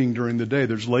working during the day.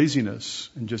 There's laziness,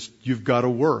 and you've got to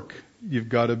work. You've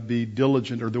got to be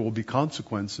diligent, or there will be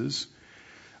consequences.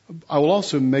 I will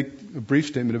also make a brief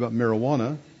statement about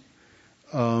marijuana,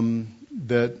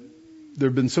 that there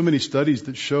have been so many studies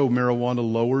that show marijuana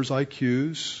lowers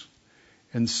IQs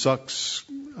and sucks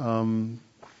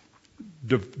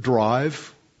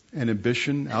drive and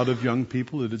ambition out of young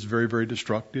people, that it's very, very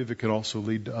destructive. It can also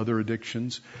lead to other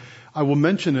addictions. I will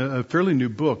mention a fairly new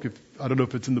book. I don't know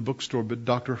if it's in the bookstore, but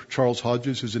Dr. Charles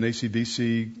Hodges, who's an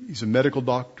ACBC, he's a medical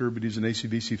doctor, but he's an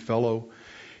ACBC fellow,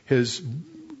 has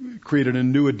created a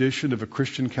new edition of a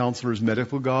Christian counselor's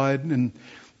medical guide, and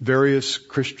various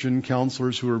Christian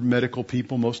counselors who are medical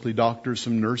people, mostly doctors,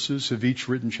 some nurses, have each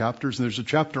written chapters, and there's a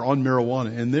chapter on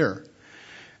marijuana in there.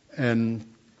 And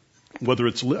whether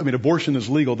abortion is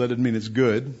legal, that doesn't mean it's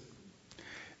good.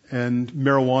 And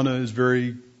marijuana is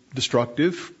very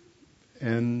destructive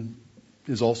and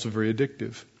is also very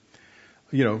addictive.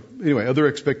 Anyway, other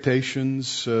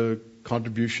expectations,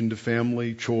 contribution to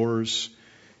family, chores.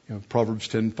 Proverbs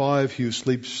 10:5, he who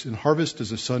sleeps in harvest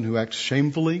is a son who acts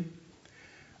shamefully.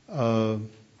 We've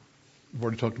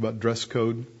already talked about dress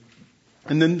code.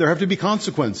 And then there have to be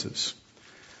consequences.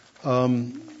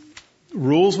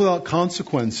 Rules without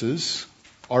consequences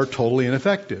are totally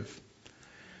ineffective.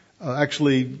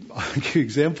 Actually, I'll give you an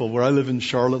example. Where I live in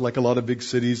Charlotte, like a lot of big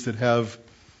cities that have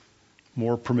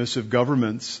more permissive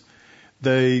governments,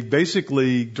 they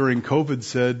basically, during COVID,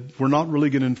 said, we're not really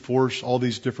going to enforce all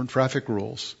these different traffic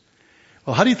rules.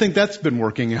 Well, how do you think that's been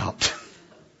working out?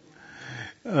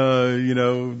 You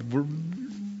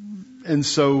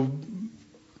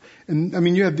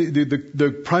have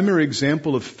the primary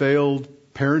example of failed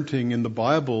parenting in the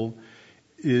Bible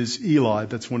is Eli.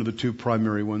 That's one of the two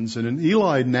primary ones. And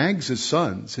Eli nags his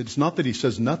sons. It's not that he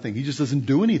says nothing. He just doesn't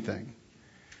do anything.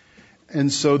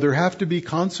 And so there have to be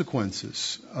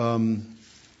consequences.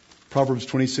 Proverbs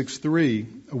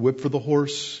 26:3, a whip for the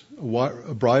horse,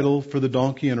 a bridle for the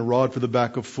donkey, and a rod for the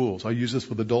back of fools. I use this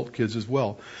with adult kids as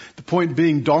well. The point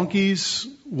being, donkeys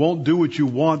won't do what you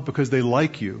want because they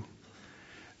like you.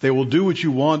 They will do what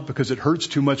you want because it hurts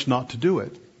too much not to do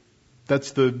it.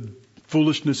 That's the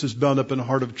foolishness is bound up in the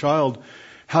heart of a child.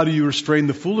 How do you restrain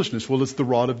the foolishness? Well, it's the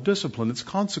rod of discipline. It's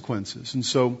consequences. And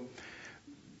so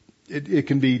it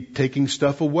can be taking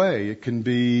stuff away. It can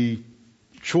be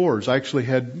chores. I actually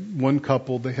had one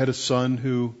couple, they had a son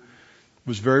who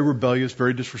was very rebellious,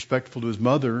 very disrespectful to his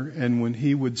mother, and when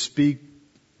he would speak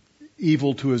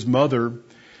evil to his mother,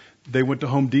 they went to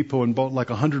Home Depot and bought like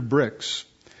 100 bricks.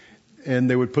 And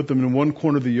they would put them in one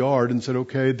corner of the yard and said,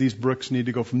 okay, these bricks need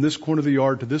to go from this corner of the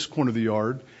yard to this corner of the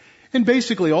yard. And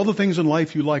basically all the things in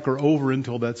life you like are over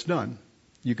until that's done.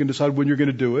 You can decide when you're going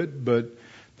to do it, but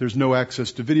there's no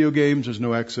access to video games, there's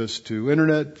no access to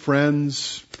internet,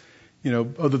 friends,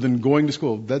 other than going to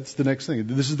school. That's the next thing.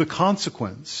 This is the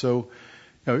consequence. So,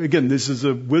 again, this is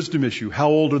a wisdom issue. How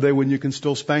old are they when you can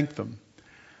still spank them?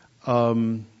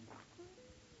 I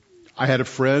had a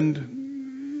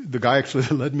friend, the guy actually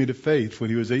led me to faith.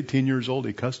 When he was 18 years old,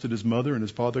 he cussed at his mother, and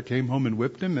his father came home and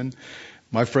whipped him, and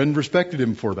my friend respected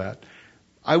him for that.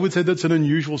 I would say that's an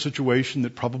unusual situation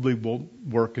that probably won't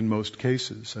work in most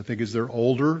cases. I think as they're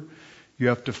older, you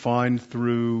have to find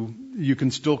you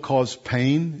can still cause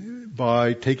pain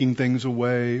by taking things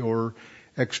away or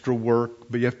extra work,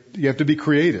 but you have to be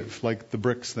creative, like the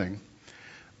bricks thing.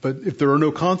 But if there are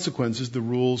no consequences, the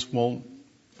rules won't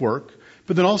work.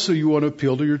 But then also you want to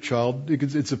appeal to your child.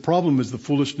 It's a problem is the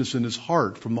foolishness in his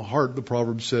heart. From the heart, the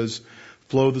proverb says,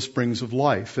 flow the springs of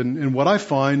life. And what I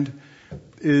find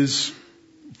is,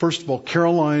 first of all,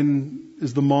 Caroline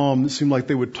is the mom. It seemed like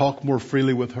they would talk more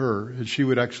freely with her. And she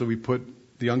would actually put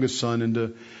the youngest son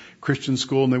into Christian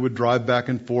school, and they would drive back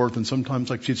and forth. And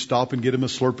sometimes she'd stop and get him a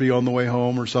Slurpee on the way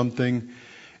home or something.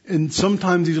 And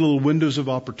sometimes these little windows of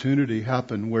opportunity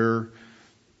happen where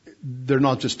they're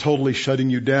not just totally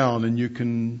shutting you down and you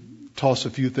can toss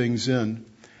a few things in.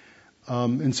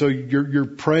 And so you're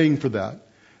praying for that.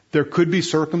 There could be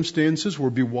circumstances where it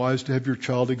would be wise to have your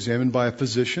child examined by a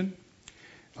physician.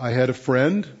 I had a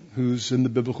friend who's in the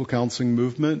biblical counseling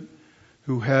movement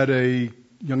who had a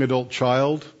young adult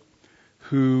child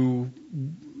who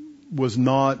was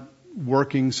not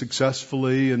working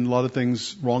successfully and a lot of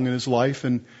things wrong in his life.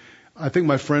 And I think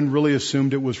my friend really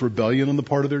assumed it was rebellion on the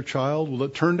part of their child. Well,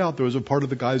 it turned out there was a part of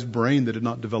the guy's brain that had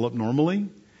not developed normally.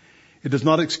 It does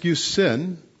not excuse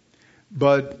sin,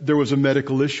 but there was a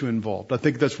medical issue involved. I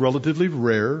think that's relatively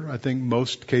rare. I think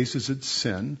most cases it's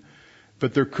sin.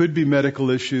 But there could be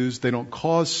medical issues. They don't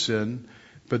cause sin,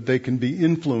 but they can be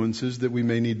influences that we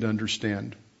may need to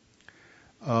understand.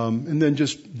 And then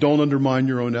just don't undermine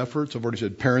your own efforts. I've already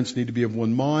said parents need to be of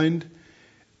one mind,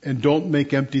 and don't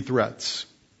make empty threats.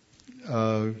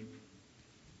 You're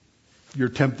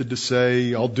tempted to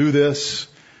say, I'll do this,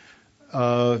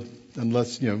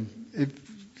 unless,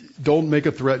 don't make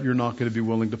a threat you're not going to be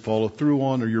willing to follow through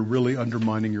on, or you're really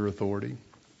undermining your authority.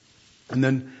 And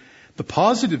then the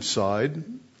positive side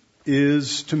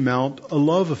is to mount a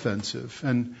love offensive.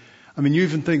 And you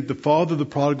even think the father of the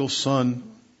prodigal son,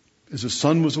 as his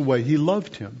son was away, he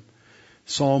loved him.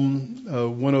 Psalm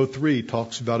 103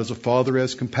 talks about as a father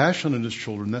has compassion on his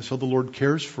children. That's how the Lord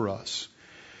cares for us.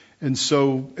 And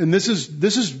this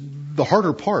is the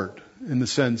harder part, in the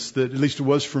sense that, at least it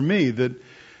was for me, that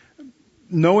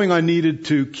knowing I needed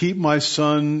to keep my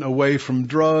son away from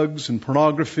drugs and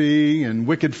pornography and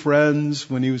wicked friends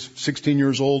when he was 16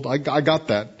 years old, I got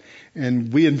that.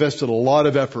 And we invested a lot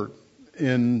of effort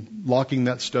in locking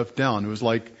that stuff down. It was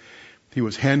like he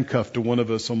was handcuffed to one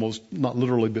of us, almost not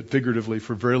literally but figuratively,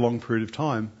 for a very long period of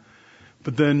time.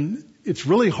 But then it's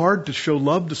really hard to show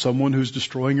love to someone who's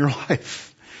destroying your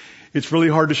life. It's really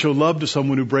hard to show love to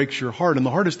someone who breaks your heart. And the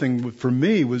hardest thing for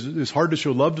me it's hard to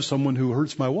show love to someone who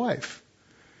hurts my wife.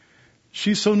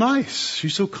 She's so nice.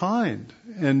 She's so kind.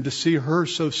 And to see her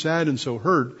so sad and so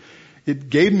hurt, it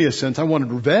gave me a sense I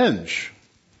wanted revenge.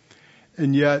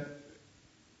 And yet,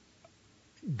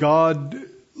 God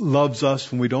loves us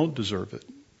when we don't deserve it.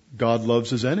 God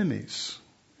loves his enemies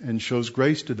and shows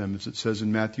grace to them, as it says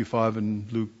in Matthew 5 and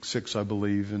Luke 6, I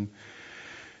believe.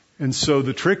 And so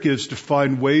the trick is to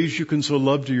find ways you can show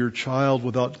love to your child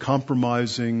without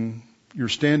compromising your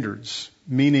standards.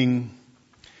 Meaning,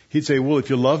 he'd say, well, if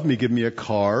you love me, give me a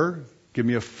car, give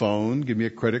me a phone, give me a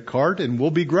credit card, and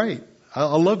we'll be great.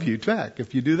 I'll love you back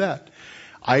if you do that.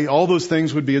 All those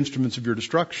things would be instruments of your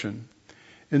destruction.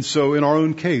 And so in our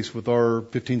own case, with our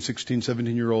 15, 16,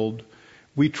 17-year-old,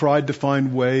 we tried to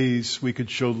find ways we could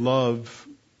show love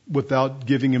without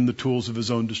giving him the tools of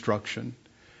his own destruction.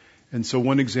 And so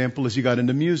one example is he got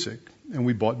into music, and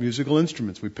we bought musical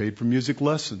instruments. We paid for music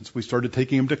lessons. We started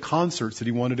taking him to concerts that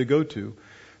he wanted to go to.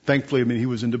 Thankfully, he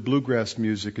was into bluegrass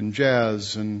music and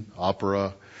jazz and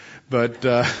opera. But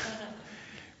I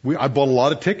bought a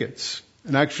lot of tickets.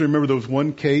 And I actually remember there was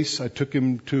one case I took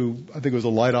him to, I think it was a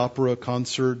light opera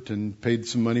concert, and paid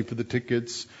some money for the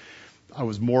tickets. I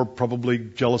was more probably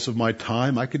jealous of my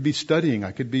time. I could be studying.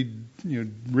 I could be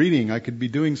reading. I could be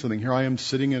doing something. Here I am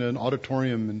sitting in an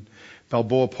auditorium in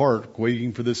Balboa Park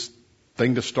waiting for this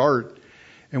thing to start.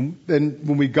 And then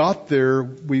when we got there,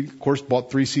 we, of course,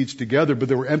 bought 3 seats together, but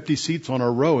there were empty seats on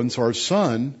our row. And so our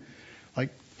son,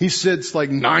 he sits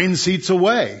 9 seats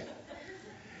away.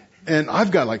 And I've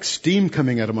got steam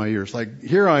coming out of my ears.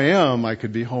 Here I am. I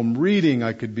could be home reading.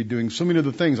 I could be doing so many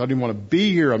other things. I didn't want to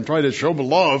be here. I'm trying to show my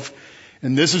love.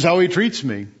 And this is how he treats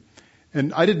me.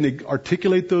 And I didn't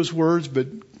articulate those words, but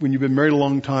when you've been married a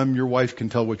long time, your wife can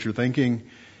tell what you're thinking.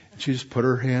 And she just put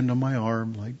her hand on my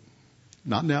arm,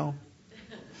 not now.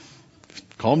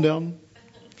 Calm down.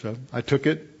 So I took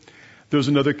it. There was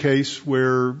another case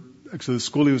where actually the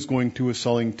school he was going to was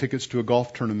selling tickets to a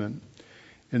golf tournament.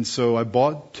 And so I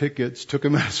bought tickets, took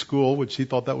him out of school, which he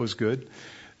thought that was good,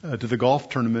 to the golf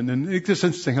tournament. And it's just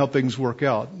interesting how things work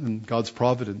out in God's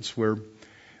providence, where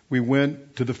we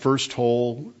went to the first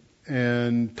hole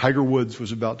and Tiger Woods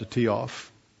was about to tee off.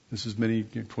 This is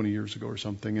 20 years ago or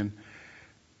something.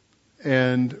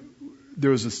 And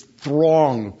there was this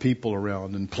throng of people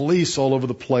around and police all over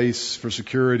the place for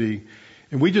security.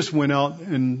 And we just went out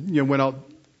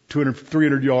 200,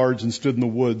 300 yards and stood in the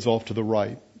woods off to the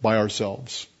right by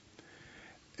ourselves.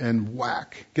 And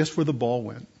whack, guess where the ball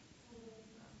went?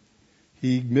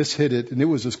 He mishit it, and it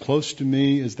was as close to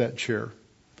me as that chair.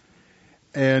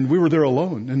 And we were there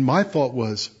alone. And my thought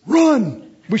was,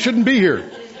 run! We shouldn't be here.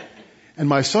 And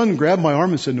my son grabbed my arm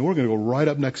and said, no, we're going to go right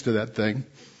up next to that thing.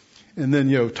 And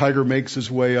then, Tiger makes his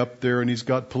way up there, and he's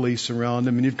got police around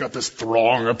him, and you've got this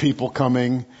throng of people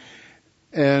coming.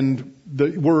 And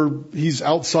he's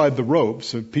outside the rope,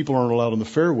 so people aren't allowed on the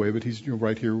fairway, but he's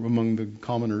right here among the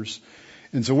commoners.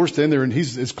 And so we're standing there, and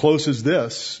he's as close as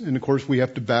this. And of course, we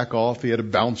have to back off. He had a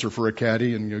bouncer for a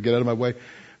caddy, and get out of my way.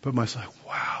 But my son,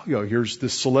 wow, here's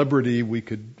this celebrity we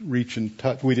could reach and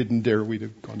touch. We didn't dare; we'd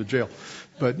have gone to jail.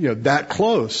 But that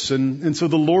close, and so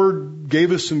the Lord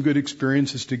gave us some good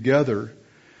experiences together,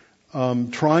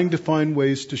 trying to find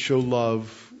ways to show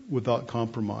love without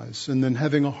compromise, and then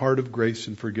having a heart of grace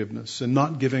and forgiveness, and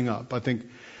not giving up. I think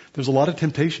there's a lot of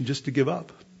temptation just to give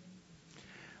up.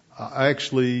 I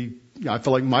actually I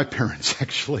feel like my parents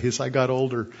actually as I got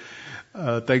older.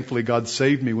 Thankfully God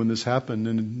saved me when this happened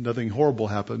and nothing horrible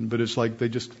happened, but it's like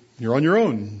you're on your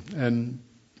own. And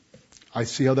I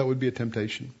see how that would be a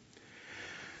temptation.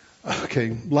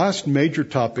 Okay, last major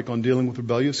topic on dealing with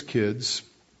rebellious kids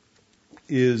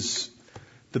is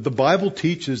that the Bible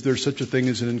teaches there's such a thing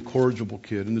as an incorrigible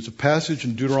kid. And there's a passage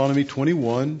in Deuteronomy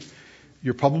 21.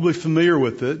 You're probably familiar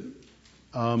with it.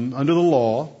 Under the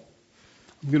law.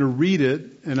 I'm going to read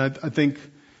it, and I think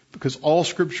because all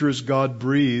Scripture is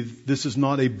God-breathed, this is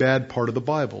not a bad part of the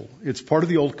Bible. It's part of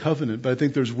the Old Covenant, but I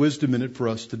think there's wisdom in it for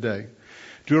us today.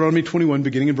 Deuteronomy 21,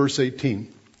 beginning in verse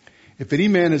 18. If any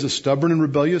man has a stubborn and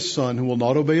rebellious son who will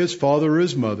not obey his father or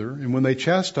his mother, and when they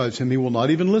chastise him, he will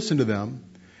not even listen to them,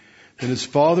 then his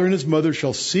father and his mother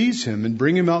shall seize him and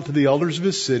bring him out to the elders of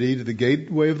his city, to the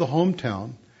gateway of the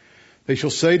hometown. They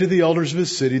shall say to the elders of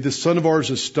his city, this son of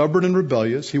ours is stubborn and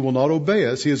rebellious. He will not obey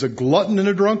us. He is a glutton and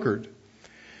a drunkard.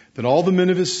 Then all the men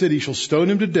of his city shall stone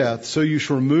him to death. So you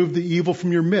shall remove the evil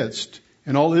from your midst,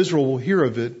 and all Israel will hear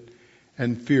of it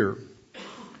and fear.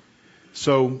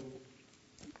 So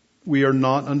we are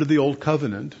not under the old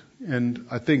covenant. And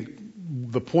I think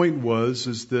the point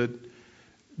is that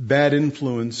bad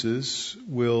influences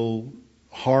will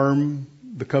harm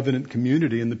the covenant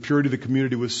community, and the purity of the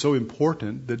community was so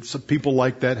important that some people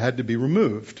like that had to be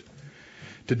removed.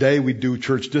 Today we do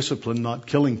church discipline, not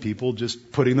killing people,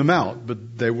 just putting them out.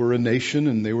 But they were a nation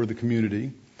and they were the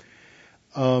community.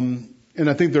 And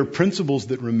I think there are principles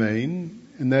that remain,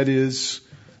 and that is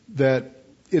that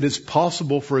it is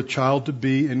possible for a child to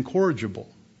be incorrigible.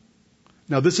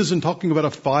 Now this isn't talking about a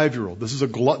 5-year-old. This is a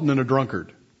glutton and a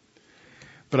drunkard.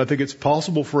 But I think it's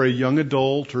possible for a young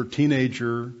adult or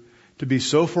teenager to be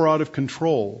so far out of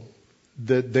control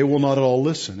that they will not at all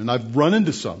listen. And I've run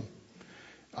into some.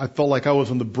 I felt like I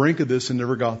was on the brink of this and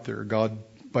never got there. God,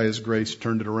 by His grace,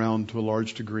 turned it around to a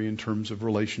large degree in terms of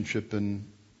relationship and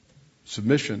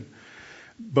submission.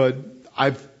 But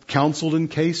I've counseled in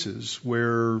cases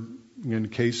where, in the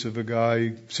case of a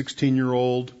guy,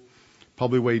 16-year-old,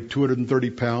 probably weighed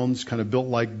 230 pounds, kind of built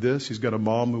like this. He's got a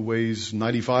mom who weighs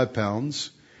 95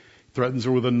 pounds, threatens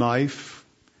her with a knife,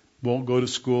 won't go to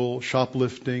school,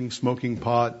 shoplifting, smoking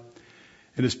pot.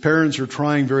 And his parents are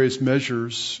trying various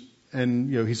measures,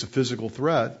 and, he's a physical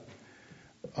threat.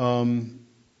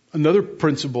 Another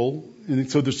principle,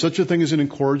 and so there's such a thing as an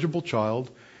incorrigible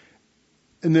child.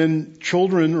 And then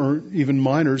children or even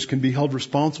minors can be held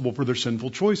responsible for their sinful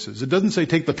choices. It doesn't say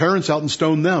take the parents out and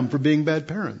stone them for being bad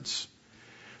parents.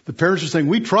 The parents are saying,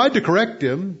 we tried to correct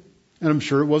him, and I'm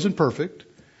sure it wasn't perfect,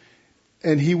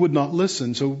 and he would not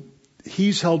listen. So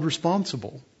he's held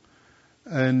responsible.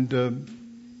 And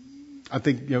I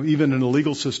think, even in a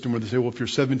legal system where they say, well, if you're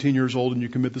 17 years old and you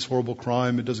commit this horrible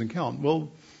crime, it doesn't count.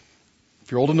 Well,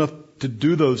 if you're old enough to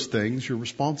do those things, you're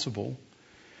responsible.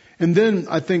 And then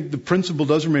I think the principle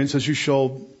does remain. It says you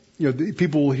shall,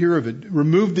 people will hear of it.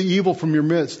 Remove the evil from your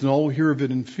midst and all will hear of it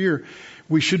in fear.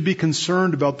 We should be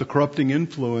concerned about the corrupting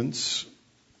influence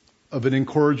of an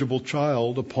incorrigible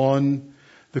child upon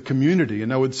the community,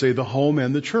 and I would say the home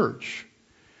and the church.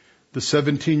 The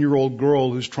 17-year-old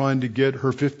girl who's trying to get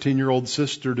her 15-year-old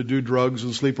sister to do drugs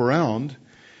and sleep around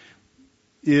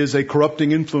is a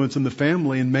corrupting influence in the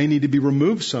family and may need to be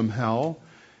removed somehow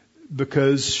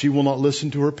because she will not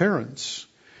listen to her parents.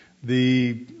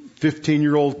 The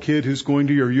 15-year-old kid who's going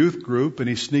to your youth group and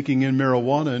he's sneaking in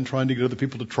marijuana and trying to get other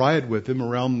people to try it with him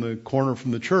around the corner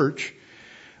from the church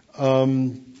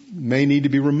may need to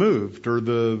be removed, or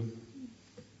the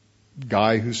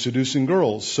guy who's seducing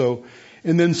girls. So,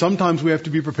 and then sometimes we have to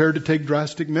be prepared to take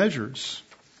drastic measures.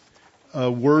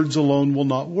 Words alone will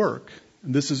not work.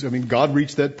 And this is, God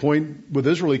reached that point with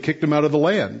Israel. He kicked them out of the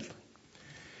land.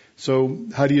 So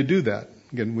how do you do that?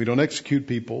 Again, we don't execute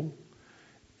people.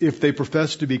 If they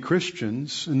profess to be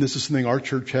Christians, and this is something our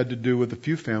church had to do with a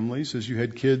few families, as you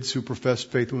had kids who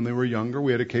professed faith when they were younger.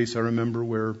 We had a case I remember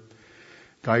where a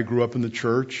guy grew up in the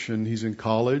church and he's in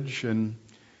college, and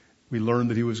we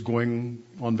learned that he was going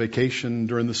on vacation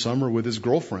during the summer with his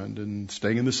girlfriend and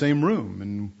staying in the same room.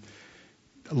 And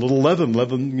a little leaven,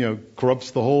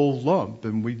 corrupts the whole lump.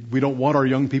 And we don't want our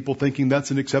young people thinking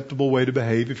that's an acceptable way to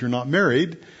behave if you're not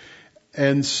married.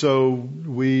 And so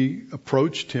we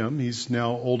approached him. He's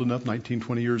now old enough, 19,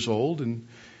 20 years old. And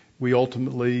we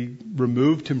ultimately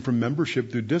removed him from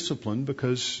membership through discipline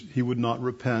because he would not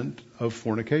repent of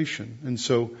fornication. And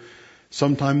so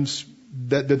sometimes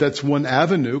that's one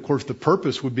avenue. Of course, the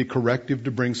purpose would be corrective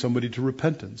to bring somebody to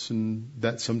repentance, and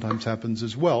that sometimes happens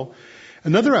as well.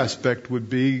 Another aspect would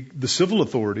be the civil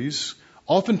authorities.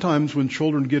 Oftentimes when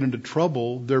children get into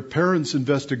trouble, their parents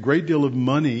invest a great deal of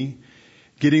money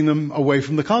getting them away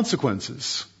from the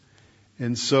consequences.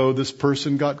 And so this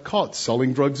person got caught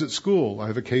selling drugs at school. I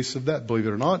have a case of that, believe it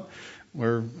or not,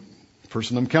 where the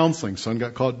person I'm counseling, son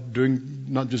got caught doing,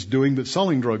 not just doing, but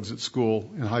selling drugs at school,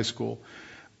 in high school.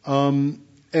 And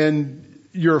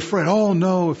you're afraid, oh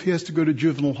no, if he has to go to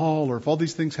juvenile hall or if all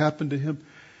these things happen to him.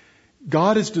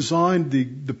 God has designed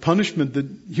the punishment that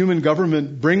human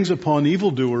government brings upon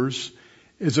evildoers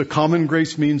is a common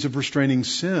grace means of restraining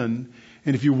sin.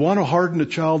 And if you want to harden a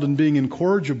child in being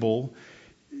incorrigible,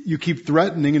 you keep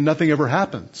threatening and nothing ever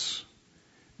happens.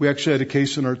 We actually had a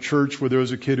case in our church where there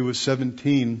was a kid who was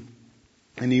 17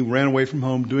 and he ran away from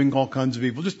home doing all kinds of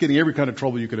evil, just getting every kind of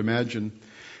trouble you could imagine.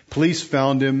 Police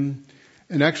found him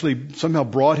and actually somehow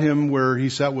brought him where he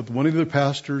sat with one of the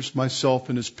pastors, myself,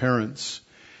 and his parents.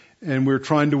 And we were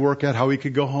trying to work out how he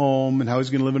could go home and how he's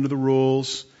going to live under the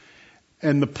rules.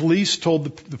 And the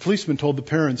policeman told the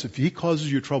parents, if he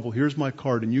causes you trouble, here's my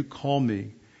card and you call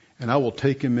me and I will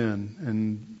take him in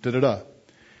and da-da-da.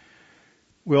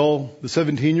 Well, the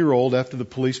 17-year-old, after the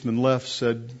policeman left,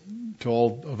 said to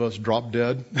all of us, drop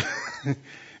dead,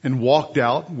 and walked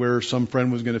out where some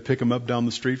friend was going to pick him up down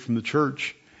the street from the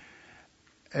church.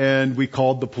 And we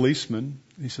called the policeman.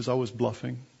 He says, I was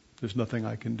bluffing. There's nothing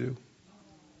I can do.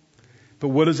 But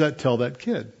what does that tell that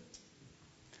kid?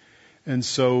 And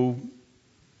so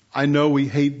I know we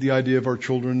hate the idea of our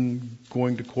children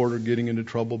going to court or getting into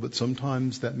trouble, but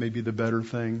sometimes that may be the better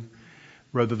thing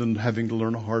rather than having to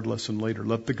learn a hard lesson later.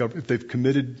 If they've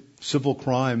committed civil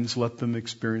crimes, let them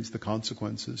experience the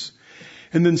consequences.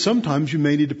 And then sometimes you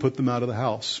may need to put them out of the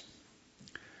house.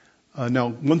 Now,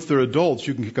 once they're adults,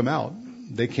 you can kick them out.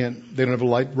 They don't have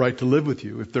a right to live with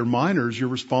you. If they're minors, you're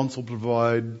responsible to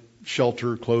provide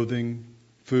shelter, clothing,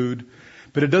 food,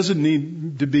 but it doesn't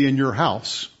need to be in your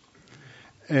house.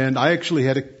 And I've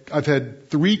had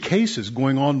 3 cases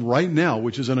going on right now,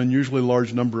 which is an unusually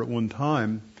large number at one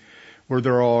time, where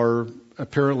there are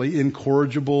apparently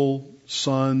incorrigible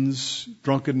sons,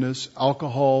 drunkenness,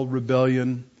 alcohol,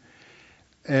 rebellion.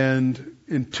 And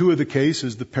in 2 of the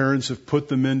cases, the parents have put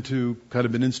them into kind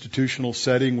of an institutional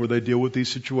setting where they deal with these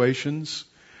situations.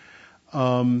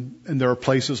 And there are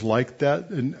places like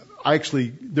that. And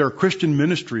there are Christian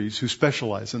ministries who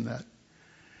specialize in that.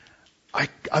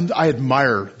 I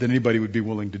admire that anybody would be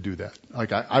willing to do that.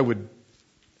 I would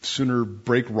sooner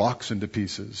break rocks into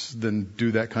pieces than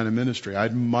do that kind of ministry. I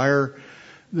admire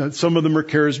that some of them are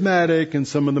charismatic and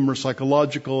some of them are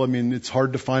psychological. I mean, it's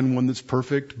hard to find one that's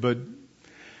perfect, but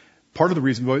part of the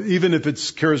reason, even if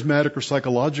it's charismatic or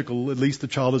psychological, at least the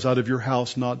child is out of your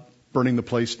house, not burning the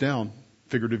place down,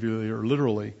 figuratively or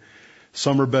literally.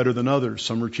 Some are better than others.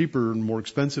 Some are cheaper and more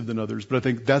expensive than others. But I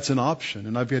think that's an option.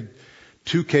 And I've had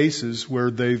 2 cases where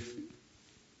the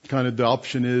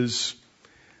option is,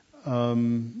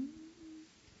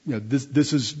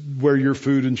 this is where your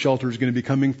food and shelter is going to be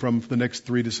coming from for the next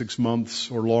 3 to 6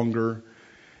 months or longer.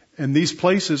 And these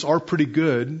places are pretty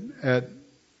good at,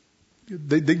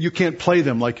 you can't play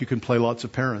them like you can play lots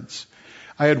of parents.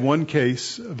 I had one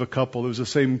case of a couple, it was the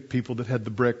same people that had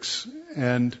the bricks,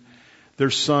 and their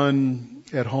son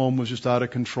at home was just out of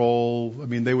control. I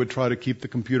mean, they would try to keep the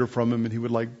computer from him, and he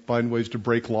would find ways to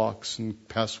break locks and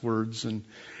passwords and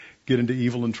get into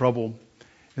evil and trouble.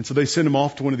 And so they sent him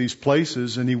off to one of these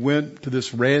places, and he went to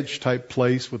this ranch type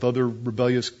place with other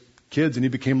rebellious kids, and he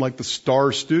became like the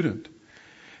star student.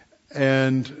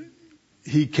 And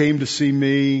he came to see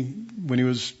me when he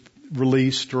was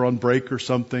released or on break or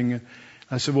something.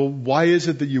 I said, well, why is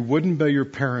it that you wouldn't obey your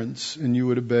parents and you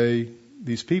would obey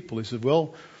these people? He said,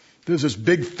 well, there's this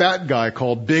big fat guy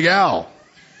called Big Al.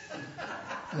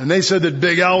 And they said that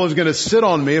Big Al was going to sit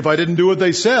on me if I didn't do what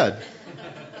they said.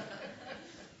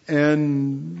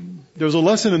 And there was a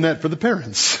lesson in that for the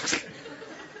parents.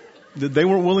 That they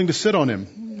weren't willing to sit on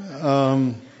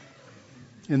him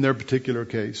in their particular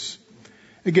case.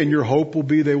 Again, your hope will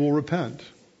be they will repent.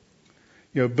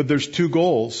 But there's 2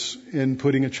 goals in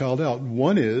putting a child out.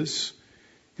 One is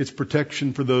it's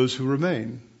protection for those who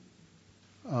remain.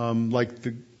 Like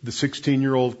the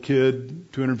 16-year-old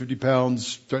kid, 250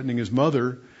 pounds, threatening his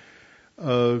mother.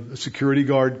 A security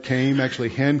guard came, actually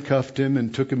handcuffed him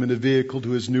and took him in a vehicle to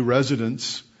his new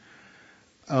residence.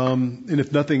 And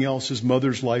if nothing else, his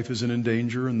mother's life isn't in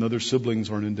danger and the other siblings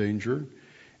aren't in danger.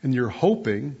 And you're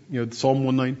hoping, Psalm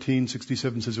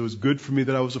 119:67 says, it was good for me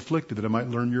that I was afflicted, that I might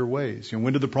learn your ways.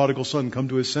 When did the prodigal son come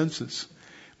to his senses?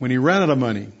 When he ran out of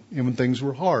money and when things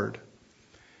were hard.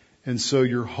 And so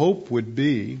your hope would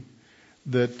be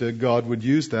that God would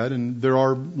use that. And there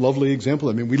are lovely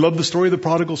examples. I mean, we love the story of the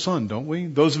prodigal son, don't we?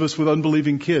 Those of us with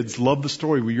unbelieving kids love the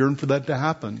story. We yearn for that to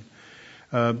happen.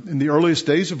 In the earliest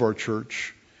days of our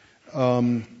church,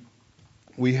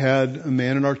 we had a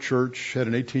man in our church, had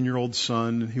an 18-year-old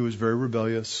son. He was very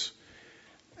rebellious.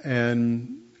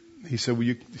 And he said,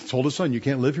 he told his son, you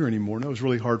can't live here anymore. And that was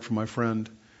really hard for my friend.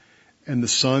 And the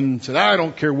son said, I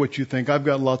don't care what you think. I've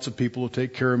got lots of people to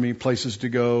take care of me, places to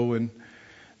go. And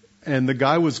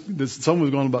the son was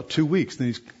gone about 2 weeks.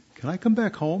 And can I come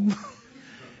back home?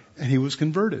 And he was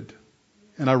converted.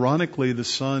 And ironically, the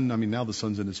son, now the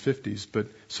son's in his 50s, but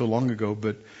so long ago,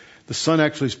 but the son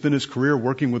actually spent his career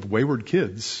working with wayward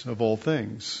kids, of all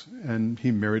things. And he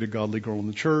married a godly girl in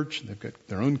the church. And they've got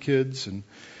their own kids.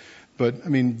 But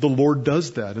the Lord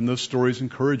does that, and those stories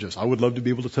encourage us. I would love to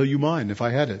be able to tell you mine if I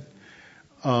had it.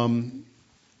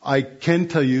 I can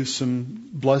tell you some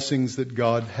blessings that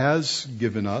God has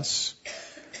given us.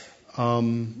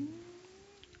 And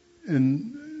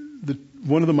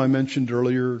one of them I mentioned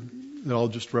earlier that I'll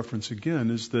just reference again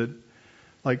is that,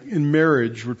 like in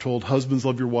marriage, we're told husbands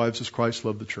love your wives as Christ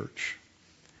loved the church.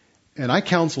 And I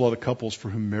counsel a lot of couples for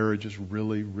whom marriage is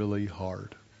really, really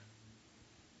hard.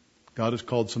 God has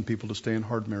called some people to stay in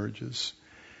hard marriages.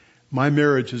 My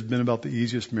marriage has been about the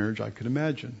easiest marriage I could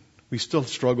imagine. We still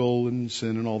struggle and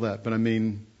sin and all that, but I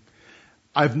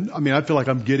feel like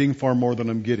I'm getting far more than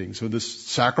I'm getting. So this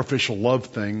sacrificial love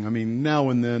thing, now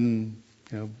and then,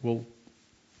 we'll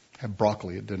have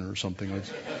broccoli at dinner or something.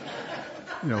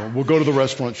 We'll go to the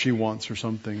restaurant she wants or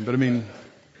something. But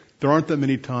there aren't that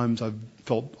many times I've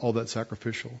felt all that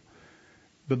sacrificial.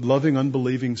 But loving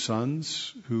unbelieving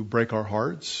sons who break our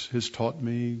hearts has taught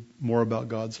me more about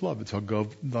God's love. It's how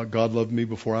God loved me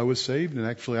before I was saved. And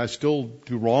actually I still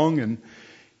do wrong and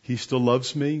He still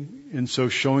loves me. And so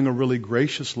showing a really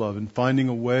gracious love and finding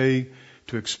a way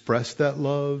to express that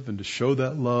love and to show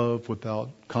that love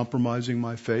without compromising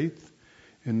my faith.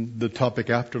 And the topic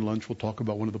after lunch, we'll talk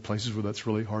about one of the places where that's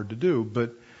really hard to do.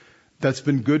 But that's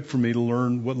been good for me to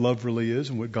learn what love really is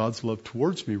and what God's love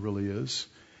towards me really is.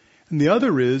 And the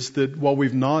other is that while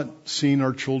we've not seen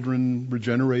our children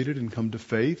regenerated and come to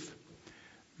faith,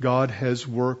 God has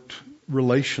worked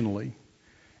relationally.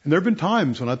 And there have been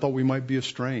times when I thought we might be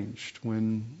estranged,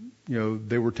 when,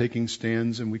 they were taking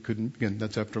stands and we couldn't, again,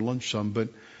 that's after lunch some, but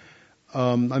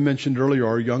I mentioned earlier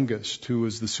our youngest, who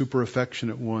was the super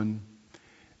affectionate one.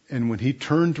 And when he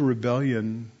turned to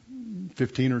rebellion,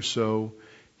 15 or so,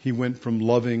 he went from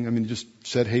loving, just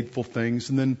said hateful things.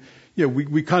 And then,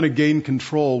 we kind of gained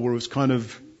control where it was kind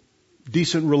of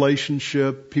decent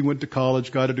relationship. He went to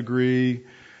college, got a degree.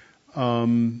 We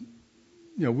kind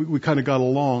of got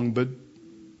along, but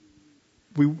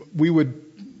we would,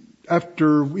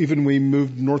 after even we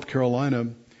moved to North Carolina,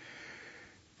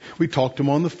 we talked to him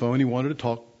on the phone. He wanted to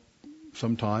talk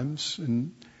sometimes.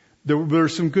 And there were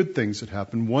some good things that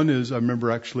happened. One is, I remember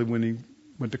actually when he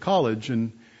went to college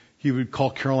and he would call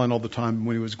Caroline all the time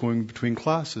when he was going between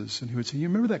classes. And he would say, you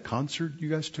remember that concert you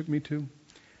guys took me to?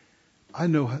 I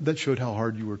know that showed how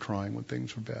hard you were trying when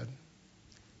things were bad.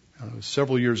 It was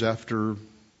several years after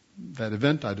that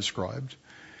event I described.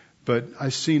 But I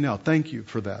see now, thank you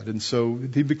for that. And so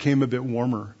he became a bit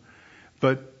warmer.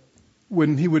 But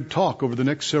when he would talk over the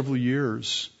next several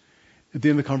years, at the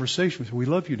end of the conversation, we said, we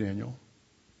love you, Daniel.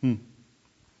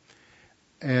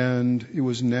 And it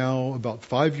was now about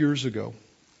 5 years ago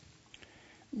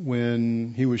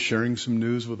when he was sharing some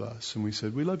news with us. And we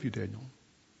said, we love you, Daniel.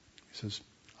 He says,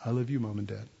 I love you, Mom and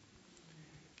Dad.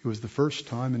 It was the first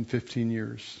time in 15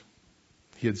 years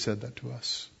he had said that to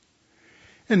us.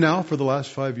 And now for the last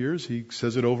 5 years, he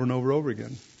says it over and over and over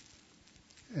again.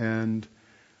 And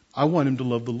I want him to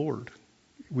love the Lord.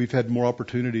 We've had more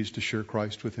opportunities to share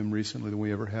Christ with him recently than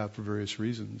we ever have for various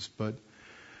reasons. But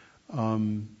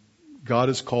God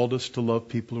has called us to love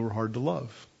people who are hard to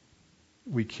love.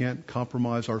 We can't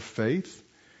compromise our faith.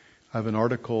 I have an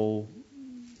article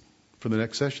for the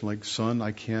next session, like, son,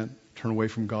 I can't turn away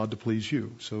from God to please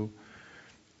you. So,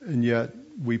 and yet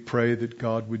we pray that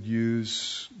God would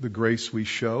use the grace we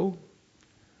show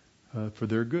for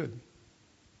their good.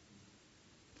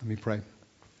 Let me pray.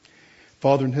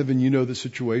 Father in heaven, you know the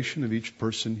situation of each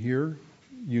person here.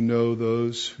 You know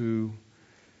those who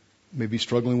may be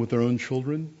struggling with their own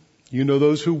children. You know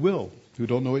those who will, who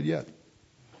don't know it yet.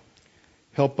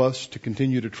 Help us to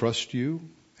continue to trust you.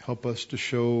 Help us to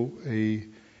show a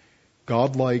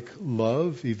godlike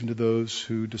love even to those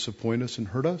who disappoint us and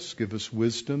hurt us. Give us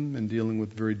wisdom in dealing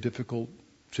with very difficult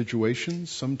situations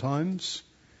sometimes.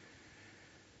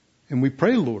 And we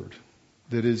pray, Lord,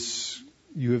 that as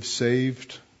you have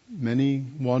saved many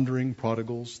wandering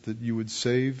prodigals, that you would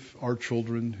save our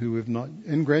children who have not,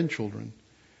 and grandchildren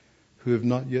who have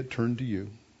not yet turned to you.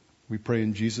 We pray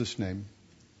in Jesus' name.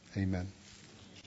 Amen.